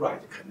a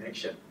neurite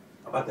connection,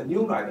 but the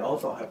neurite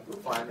also have to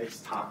find its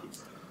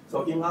targets.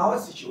 So in our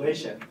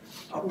situation,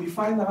 we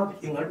find out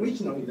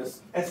originally the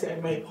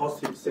SMA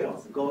positive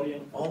cells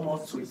going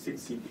almost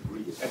 360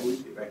 degrees every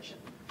direction.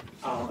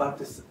 But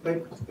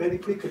very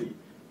quickly,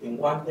 in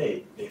one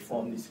day, they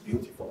form this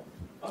beautiful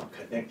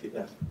connected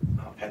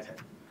pattern.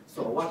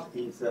 So what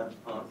is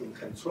in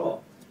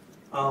control?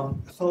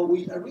 So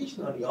we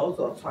originally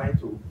also tried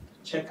to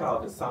check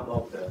out some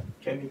of the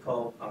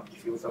chemical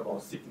diffusible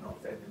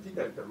signals, and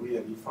didn't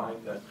really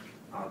find that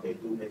they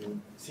do many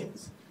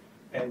things.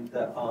 And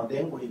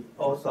then we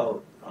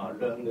also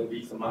learned that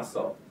this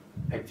muscle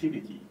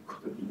activity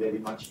could be very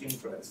much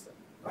influenced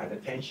by the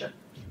tension.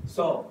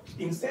 So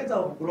instead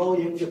of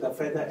growing the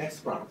feather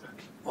explant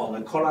on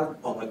a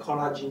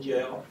collagen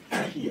gel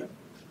here,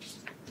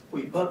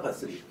 we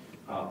purposely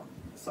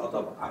sort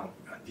of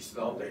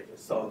dislocated,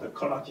 so the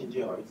collagen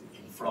gel is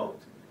in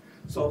float.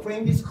 So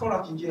when this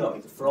collagen gel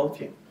is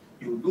floating,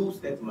 you lose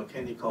that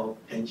mechanical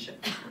tension,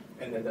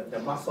 and the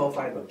muscle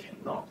fiber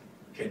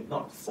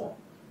cannot form.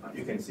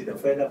 You can see the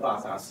feather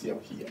bars are still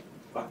here,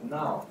 but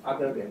now,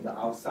 other than the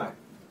outside,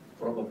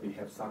 probably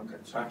have some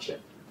contraction.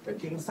 The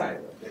inside,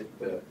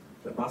 the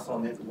muscle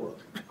network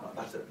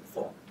doesn't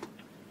form.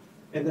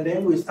 And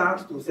then we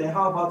start to say,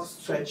 how about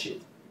stretch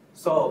it?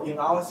 So in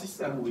our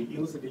system, we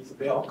use this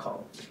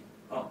Velcro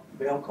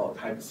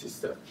type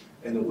system,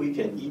 and we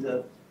can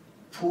either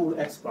pull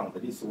explant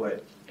this way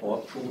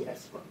or pull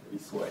explant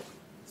this way.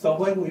 So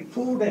when we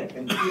pull them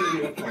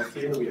anterior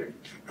posterior,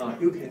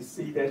 you can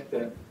see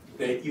that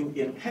you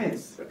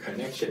enhance the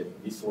connection in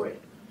this way.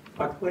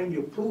 But when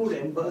you pull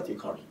them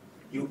vertically,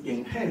 you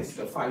enhance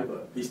the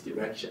fiber this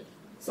direction.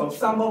 So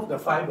some of the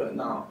fiber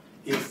now,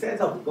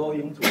 instead of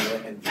going to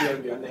the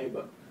anterior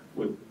neighbor,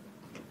 will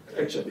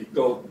actually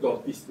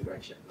go this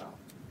direction now.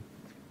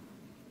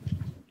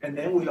 And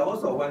then we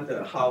also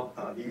wonder how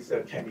these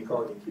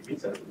chemical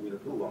inhibitors will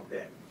do on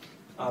them.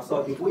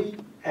 So if we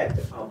had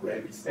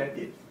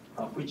brevistetin,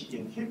 which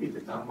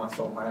inhibit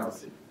non-muscle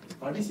myosin,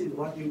 this is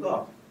what you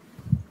got.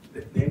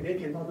 They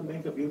cannot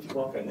make a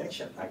beautiful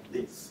connection like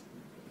this.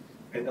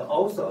 And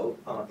also,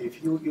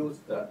 if you use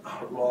the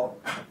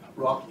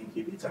ROCK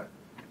inhibitor,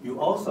 you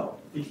also,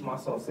 this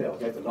muscle cell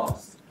get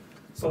lost.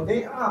 So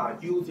they are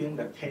using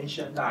the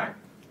tension line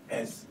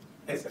as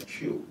a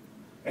cue.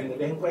 And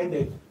then when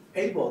they're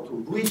able to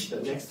reach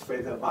the next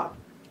feather bud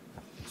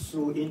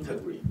through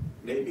integrin,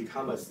 they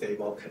become a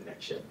stable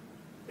connection.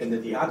 And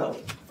the other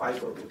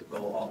fiber would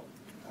go on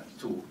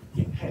to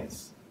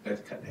enhance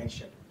that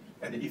connection.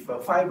 And if a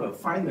fiber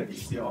finally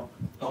still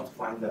not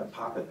find a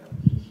partner,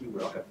 he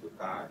will have to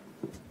die.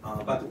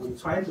 But we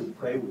try to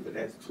play with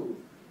that too.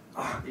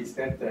 Is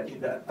that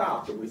in the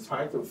adult, we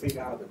try to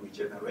figure out the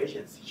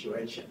regeneration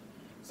situation.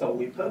 So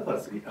we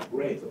purposely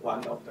abrade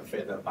one of the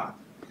feather bud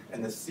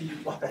and see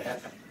what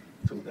happened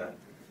to the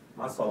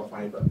muscle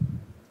fiber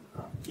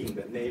in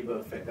the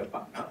neighbor feather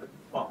bud.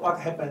 What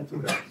happened to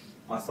the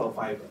muscle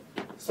fiber?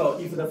 So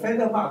if the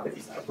feather bud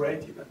is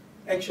abraded,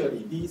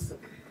 actually these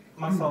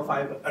muscle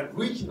fiber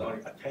originally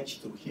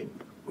attached to him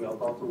will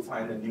go to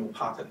find a new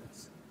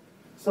partners.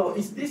 So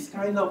it's this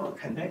kind of a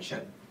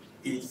connection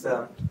is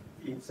a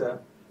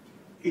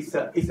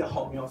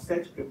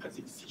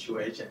homeostatic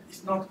situation.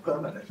 It's not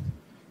permanent.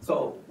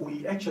 So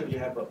we actually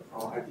have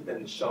I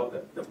didn't show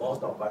the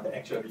model, but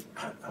actually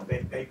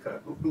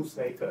Bruce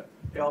Baker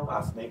helped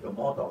us make a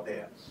model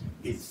there.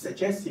 It's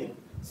suggesting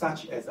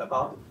such as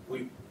about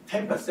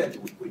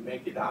 10% we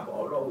make it up,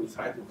 although we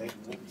try to make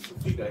movies to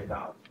figure it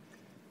out.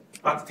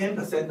 But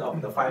 10%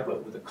 of the fiber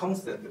would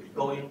constantly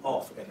going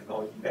off and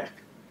going back.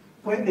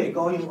 When they're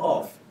going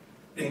off,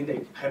 then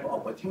they have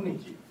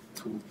opportunity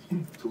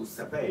to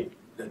survey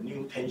the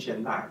new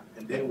tension line,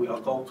 and then we'll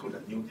go to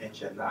the new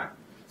tension line.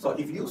 So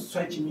if you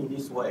stretch me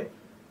this way,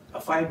 a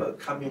fiber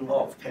coming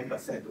off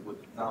 10% would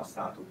now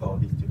start to go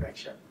this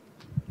direction.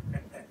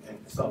 And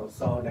so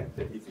that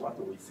is what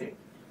we think,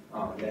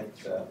 that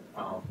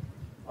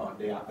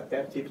they are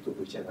adaptive to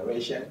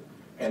regeneration,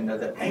 and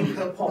the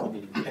anchor point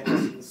is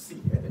tensile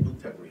C at the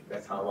integrity,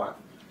 that's how one.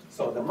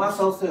 So the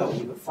muscle cell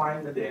will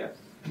find their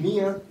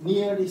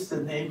nearest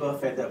neighbor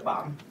feather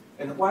bud,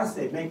 and once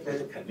they make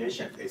that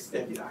condition, they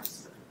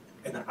stabilize,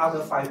 and the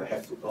other fiber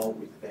has to go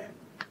with them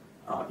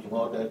in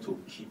order to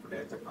keep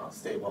that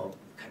stable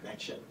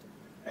connection.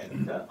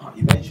 And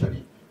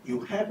eventually,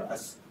 you have a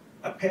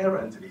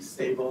apparently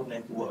stable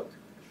network,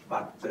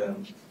 but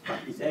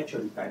it's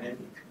actually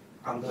dynamic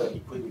under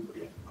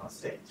equilibrium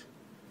state.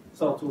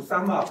 So to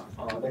sum up,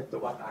 that's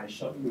what I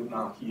showed you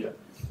now here,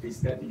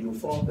 is that you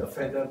form the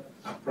feather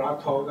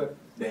plateau,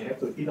 they have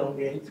to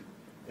elongate,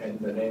 and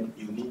then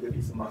you need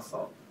this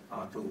muscle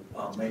to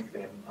make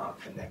them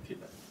connected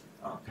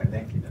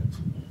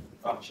to be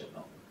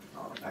functional.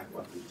 Like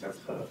what we just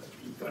heard, the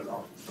bigger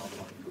log is not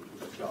going to do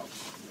the job.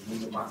 You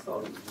need the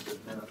muscle, you need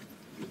the nerve,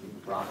 you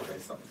need blood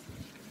vessels.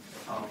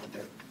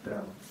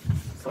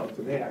 So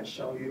today I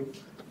show you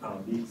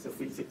these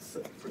physics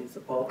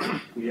principle,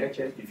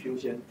 reaction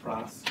diffusion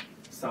plus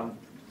some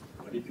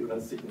molecular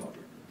signal,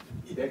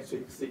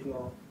 electric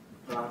signal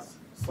plus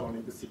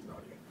sonic signal,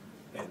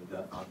 and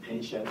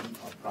tension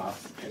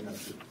plus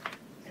energy,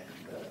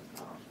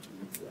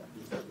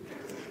 and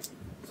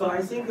so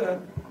I think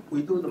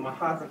we do the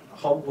Mahadevan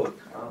homework,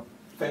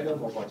 feather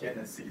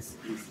morphogenesis,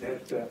 is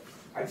that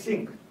I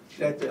think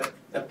that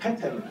the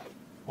pattern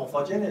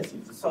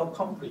morphogenesis is so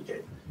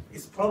complicated.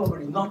 It's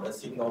probably not a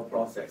single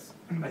process.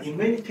 In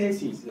many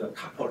cases, it's a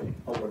coupling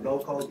of a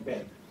local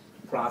event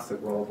plus a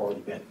global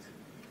event.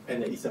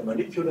 And it's a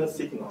molecular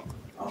signal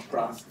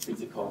plus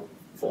physical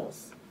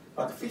force.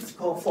 But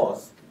physical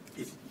force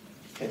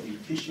can be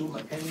tissue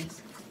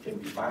mechanics, can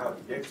be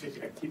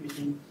bioelectric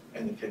activity,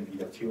 and it can be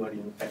the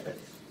Turing pattern.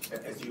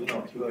 As you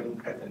know,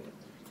 Turing pattern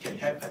can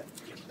happen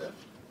in the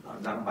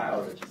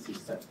non-biology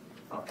system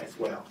as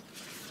well.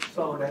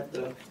 So that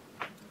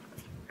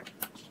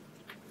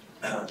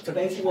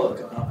today's work,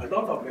 a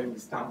lot of them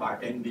is done by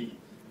Andy,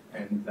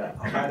 and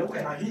by the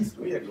way, he's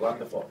really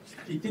wonderful.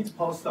 He did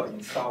postdoc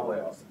in Star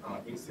Wars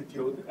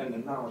Institute,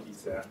 and now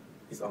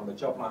he's on the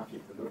job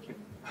market looking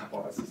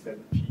for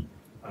assistant P.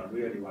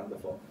 Really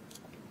wonderful.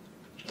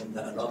 And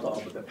a lot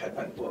of the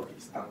pattern work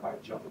is done by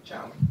John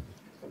Cheng,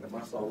 and the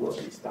muscle work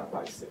is done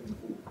by Cheng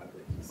Wu,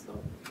 this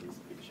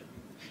picture.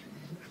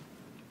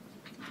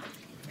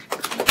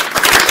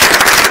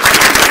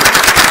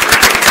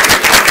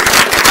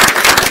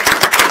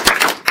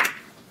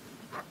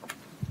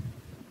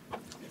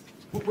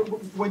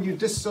 When you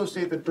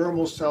dissociate the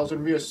dermal cells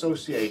and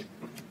reassociate,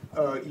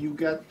 you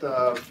get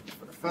the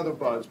feather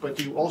buds, but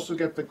do you also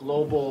get the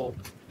global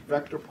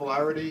vector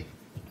polarity?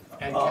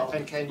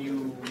 And can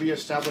you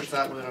reestablish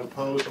that with an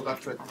opposed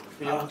electric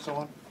field and so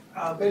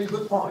on? Very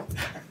good point.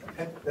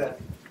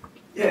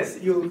 Yes,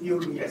 you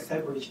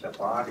reestablish the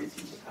polarity.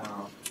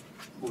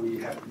 We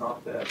have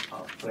not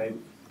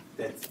claimed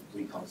that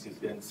we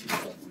consistency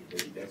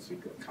with the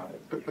electric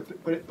current.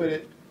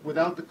 But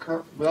without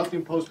the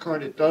imposed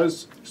current, it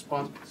does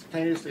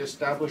spontaneously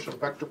establish a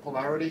vector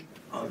polarity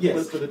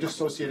yes. for the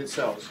dissociated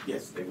cells.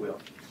 Yes, they will.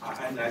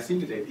 And I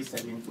think they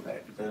descend into the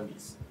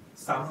epidermis.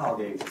 Somehow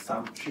there is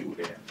some Q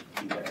there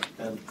in the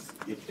epidermis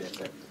if there's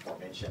that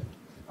information.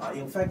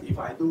 In fact, if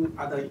I do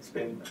other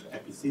experiments,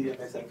 epithelial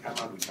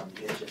mesenchymal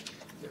recombination,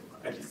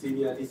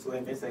 epithelial this way,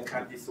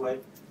 mesenchymal this way,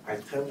 I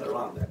turn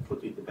around and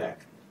put it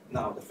back.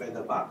 Now the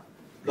feather bud.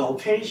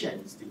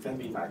 Location is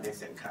determined by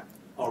mesenchymal.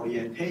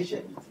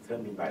 Orientation is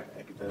determined by the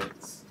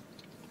epidermis.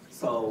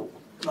 So,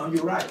 no,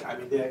 you're right. I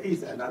mean, there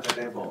is another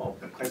level of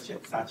the question,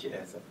 such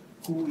as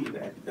who in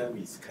the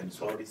epidermis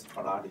control this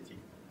polarity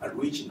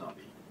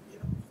originally,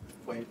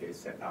 when they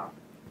set up,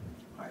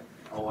 right?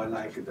 Or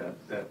like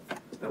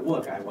the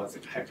work I was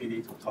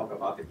happy to talk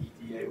about the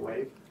EDA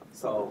wave.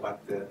 So,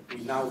 but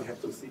we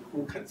have to see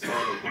who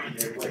controls the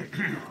EDA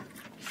wave.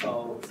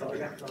 So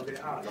yeah, so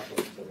there are a lot of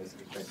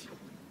interesting questions.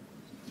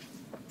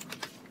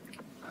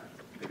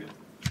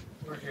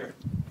 We're here,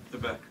 the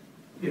back.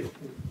 Yes.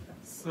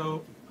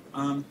 So,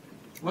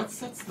 what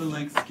sets the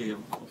length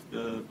scale of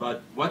the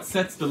bud? What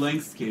sets the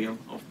length scale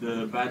of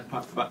the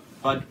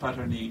bud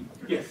patterning?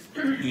 Yes.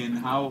 And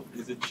how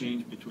does it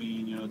change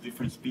between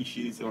different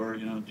species or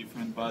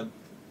different bud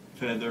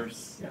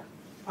feathers?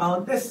 Yeah.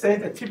 Let's say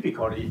that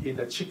typically in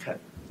the chicken,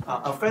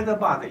 a feather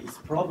bud is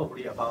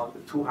probably about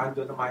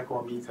 200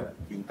 micrometer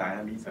in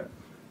diameter,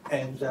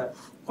 and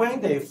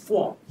when they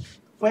form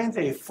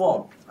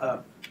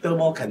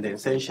thermal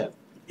condensation,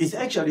 it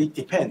actually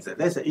depends.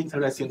 That's an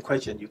interesting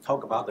question. You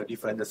talk about the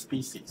different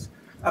species.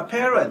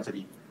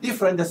 Apparently,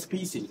 different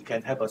species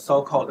can have a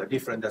so-called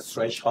different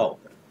threshold.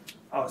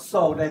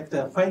 So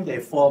that when they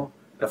form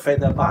the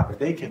feather bud,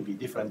 they can be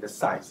different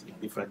size in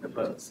different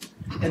birds.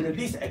 And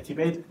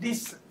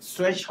this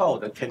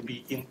threshold can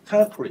be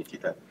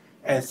interpreted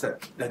as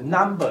the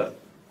number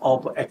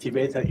of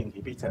activator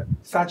inhibitor,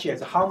 such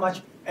as how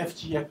much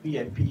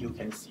FGF-BMP you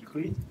can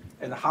secrete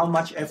and how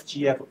much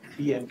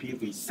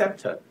FGF-BMP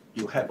receptor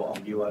you have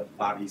on your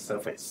body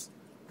surface.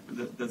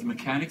 Does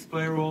mechanics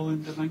play a role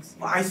in the length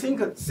scale? I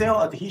think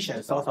cell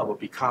adhesion sort of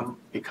become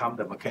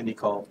the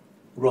mechanical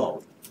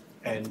role,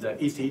 and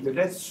it is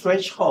that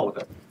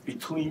threshold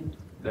between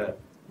the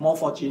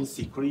morphogene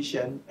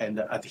secretion and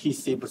the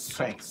adhesive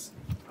strength.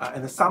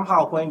 And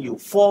somehow when you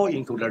fall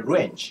into the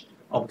range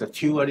of the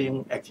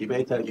Turing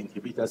activator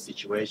inhibitor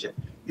situation,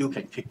 you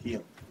can kick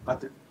in.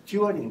 But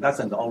Turing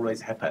doesn't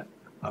always happen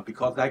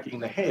because like in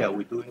the hair,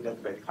 we're doing that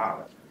very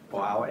hard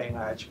for our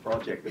NIH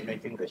project,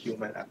 making the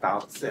human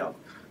adult cell.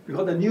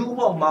 Because the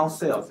newborn mouse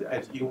cells,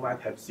 as you might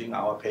have seen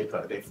our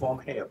paper, they form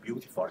hair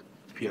beautifully,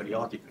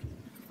 periodically.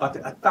 But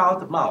the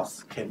adult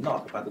mouse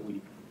cannot, but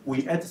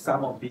we add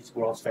some of these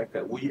growth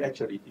factors. We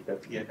actually did a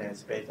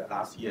PNS paper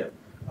last year,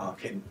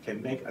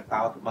 can make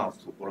adult mouse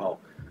to grow.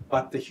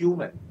 But the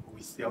human,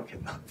 we still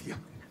cannot deal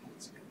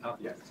with it.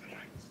 Not yet.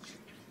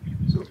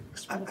 So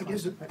I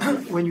guess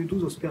when you do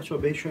those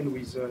perturbations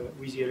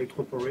with the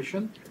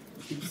electroporation,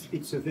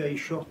 it's a very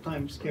short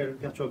time scale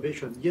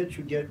perturbation. Yet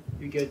you get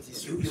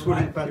this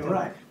swirling pattern. You're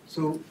right.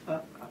 So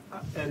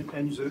and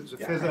the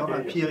feather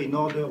appear in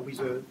order with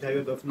a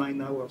period of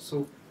 9 hours.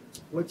 So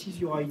what is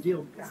your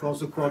idea for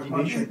the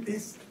coordination?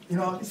 This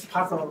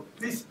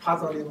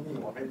puzzling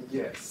me for many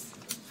years.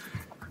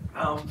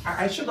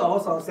 I should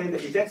also say the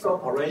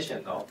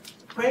electroporation, though,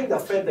 when the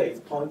feather is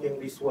pointing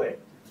this way,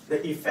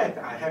 the effect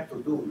I have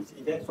to do is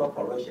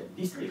electroporation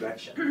this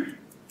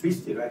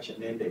direction,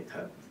 then they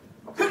turn.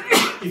 Okay.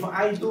 If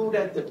I do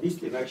that this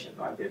direction,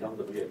 right, they don't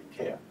really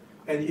care.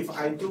 And if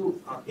I do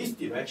this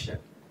direction,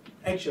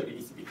 actually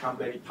it's become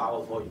very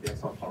powerful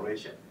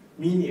electroporation,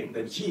 meaning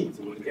the genes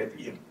will get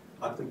in,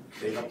 but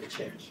they don't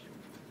change.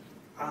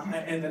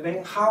 And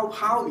then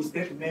how is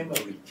that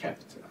memory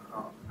kept?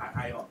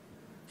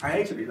 I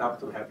actually love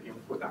to have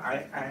input.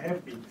 I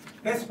have been,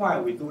 that's why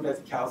we do this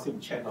calcium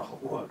channel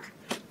work.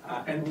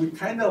 And we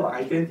kind of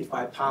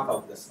identify part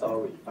of the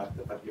story, but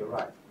you're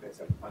right, that's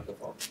a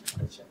wonderful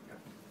question.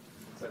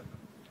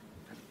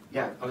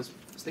 Yeah, I was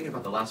thinking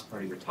about the last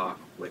part of your talk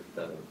with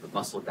the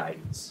muscle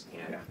guidance,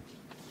 and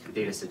the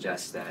data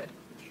suggests that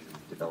you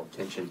develop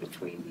tension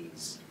between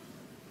these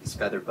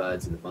feather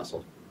buds and the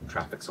muscle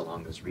traffics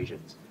along those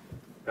regions.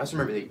 But I also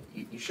remember that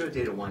you showed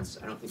data once,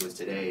 I don't think it was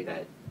today,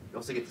 that you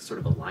also get this sort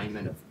of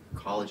alignment of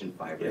collagen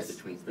fibers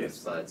between those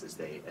buds as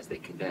they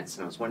condense.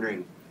 And I was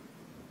wondering,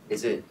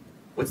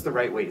 what's the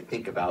right way to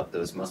think about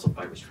those muscle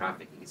fibers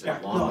trafficking? Is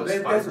it along those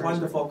fibers? That's a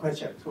wonderful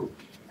question too.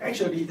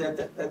 Actually,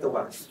 that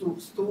one,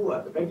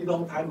 Stewart, a very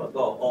long time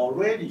ago,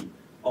 already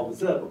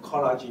observed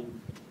collagen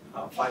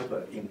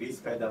fiber in these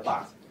feather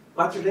buds.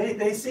 But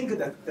they think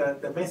that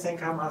the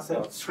mesenchymal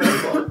cells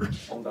travel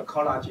on the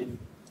collagen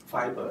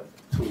fiber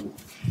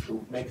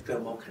to make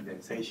thermal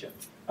condensation.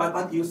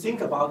 But you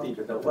think about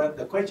it,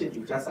 the question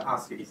you just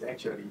asked is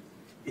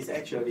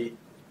actually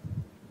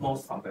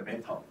most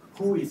fundamental.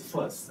 Who is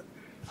first?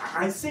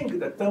 I think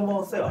the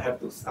thermal cell have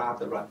to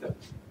start random.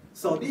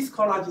 So these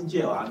collagen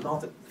gel are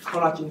not,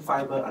 collagen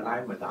fiber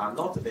alignment are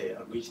not there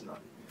originally.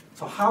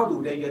 So how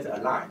do they get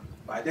aligned?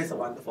 Right? That's a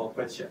wonderful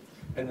question.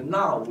 And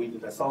now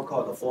with the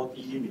so-called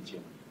 4D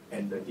imaging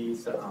and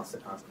these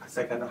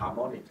second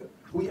harmonic,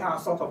 we are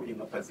sort of in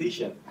a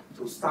position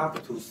to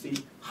start to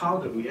see how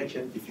the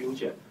reaction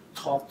diffusion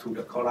talk to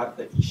the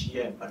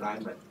ECM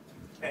alignment.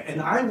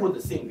 And I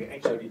would think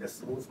actually the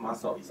smooth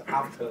muscle is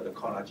after the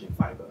collagen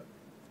fiber.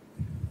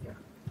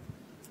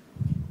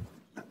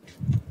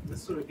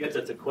 This sort of gets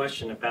at the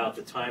question about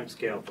the time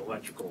scale of the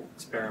electrical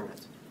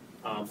experiment.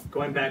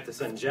 Going back to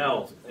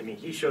Sungel, I mean,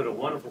 he showed a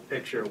wonderful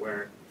picture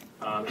where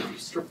if you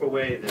strip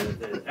away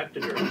the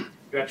ectoderm,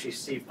 you actually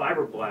see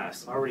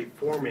fibroblasts already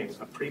forming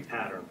a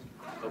pre-pattern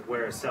of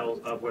where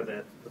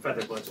the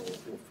feather buds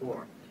will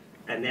form.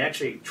 And they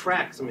actually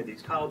track some of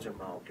these collagen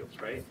molecules,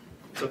 right?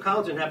 So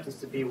collagen happens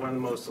to be one of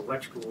the most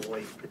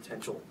electrically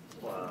potential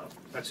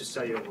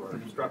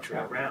extracellular structure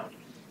around.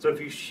 So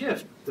if you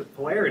shift the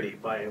polarity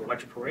by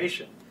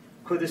electroporation,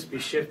 could this be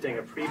shifting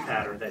a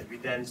pre-pattern that you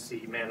then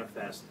see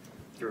manifest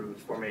through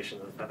formation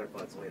of the feather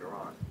buds later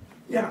on?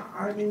 Yeah,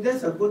 I mean,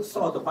 that's a good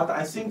thought, but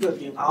I think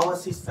that in our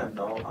system,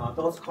 though,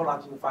 those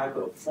collagen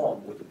fiber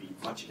form would be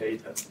much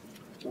later.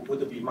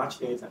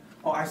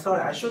 Oh,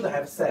 I should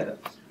have said,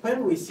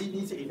 when we see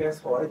this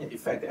electroporation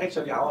effect,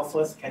 actually our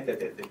first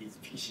candidate is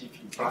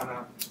PCP,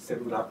 planar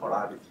cellular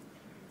polarity.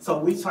 So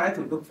we try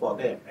to look for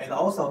them, and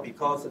also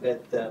because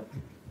that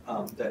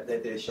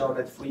they show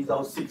that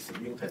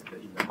FreeZO6 mutant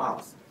in the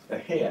mouse, the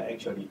hair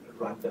actually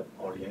random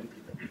oriented.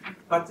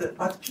 But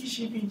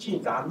PCP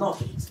genes are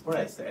not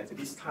expressed at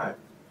this time.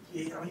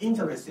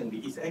 Interestingly,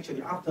 it's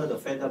actually after the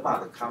feather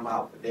bud come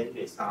out, then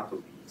they start to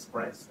be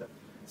expressed.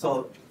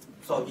 So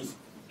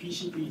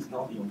PCP is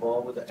not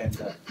involved, and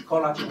the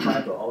collagen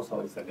fiber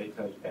also is a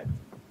later event.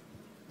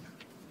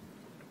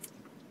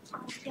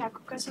 Yeah,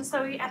 quick question.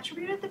 So we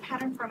attributed the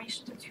pattern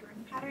formation to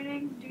Turing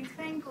patterning. Do you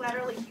think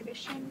lateral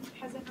inhibition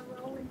has any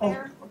role in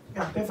there?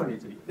 Yeah,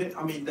 definitely.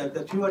 I mean,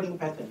 the twirling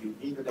pattern, you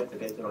need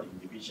that lateral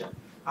inhibition.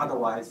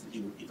 Otherwise,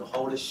 it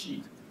hold a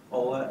sheet,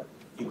 or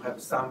you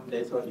have some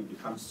lateral, it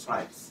becomes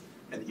stripes,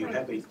 and you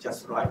have it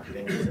just right,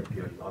 then it's a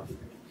periodic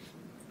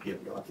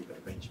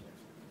arrangement.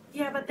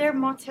 Yeah, but their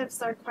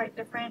motifs are quite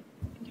different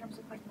in terms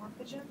of like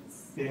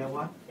morphogens. They are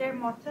what? Their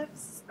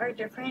motifs are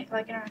different,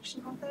 like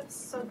interaction motifs.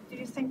 So do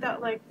you think that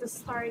like the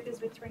start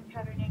is with ring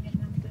patterning and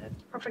then the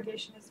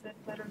propagation is with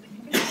lateral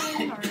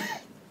inhibition, or?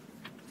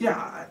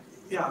 Yeah.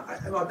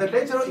 Well, the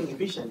lateral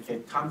inhibition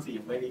can come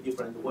in many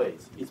different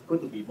ways. It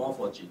could be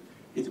morphogene.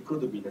 It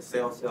could be the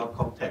cell-cell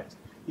contact.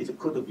 It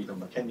could be the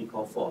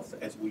mechanical force,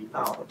 as we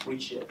now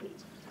appreciate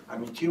it. I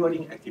mean,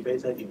 twirling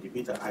activator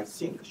inhibitor, I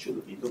think,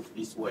 should be looked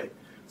this way.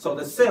 So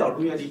the cell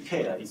really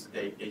care is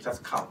they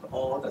just count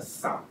all the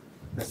sum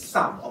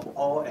of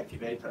all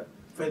activators,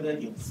 whether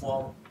in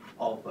form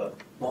of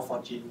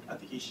morphogene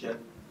adhesion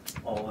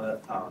or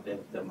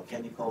the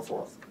mechanical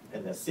force.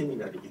 And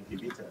similarly,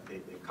 inhibitor, they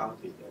count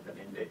it and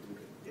then they do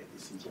their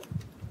decision.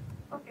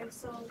 Okay,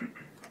 so.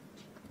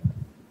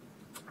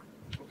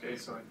 Okay,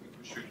 so I think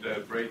we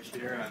should break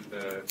here and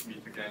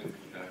meet again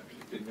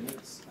in 15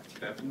 minutes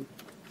at 11.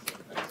 So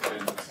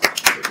thanks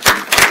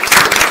again.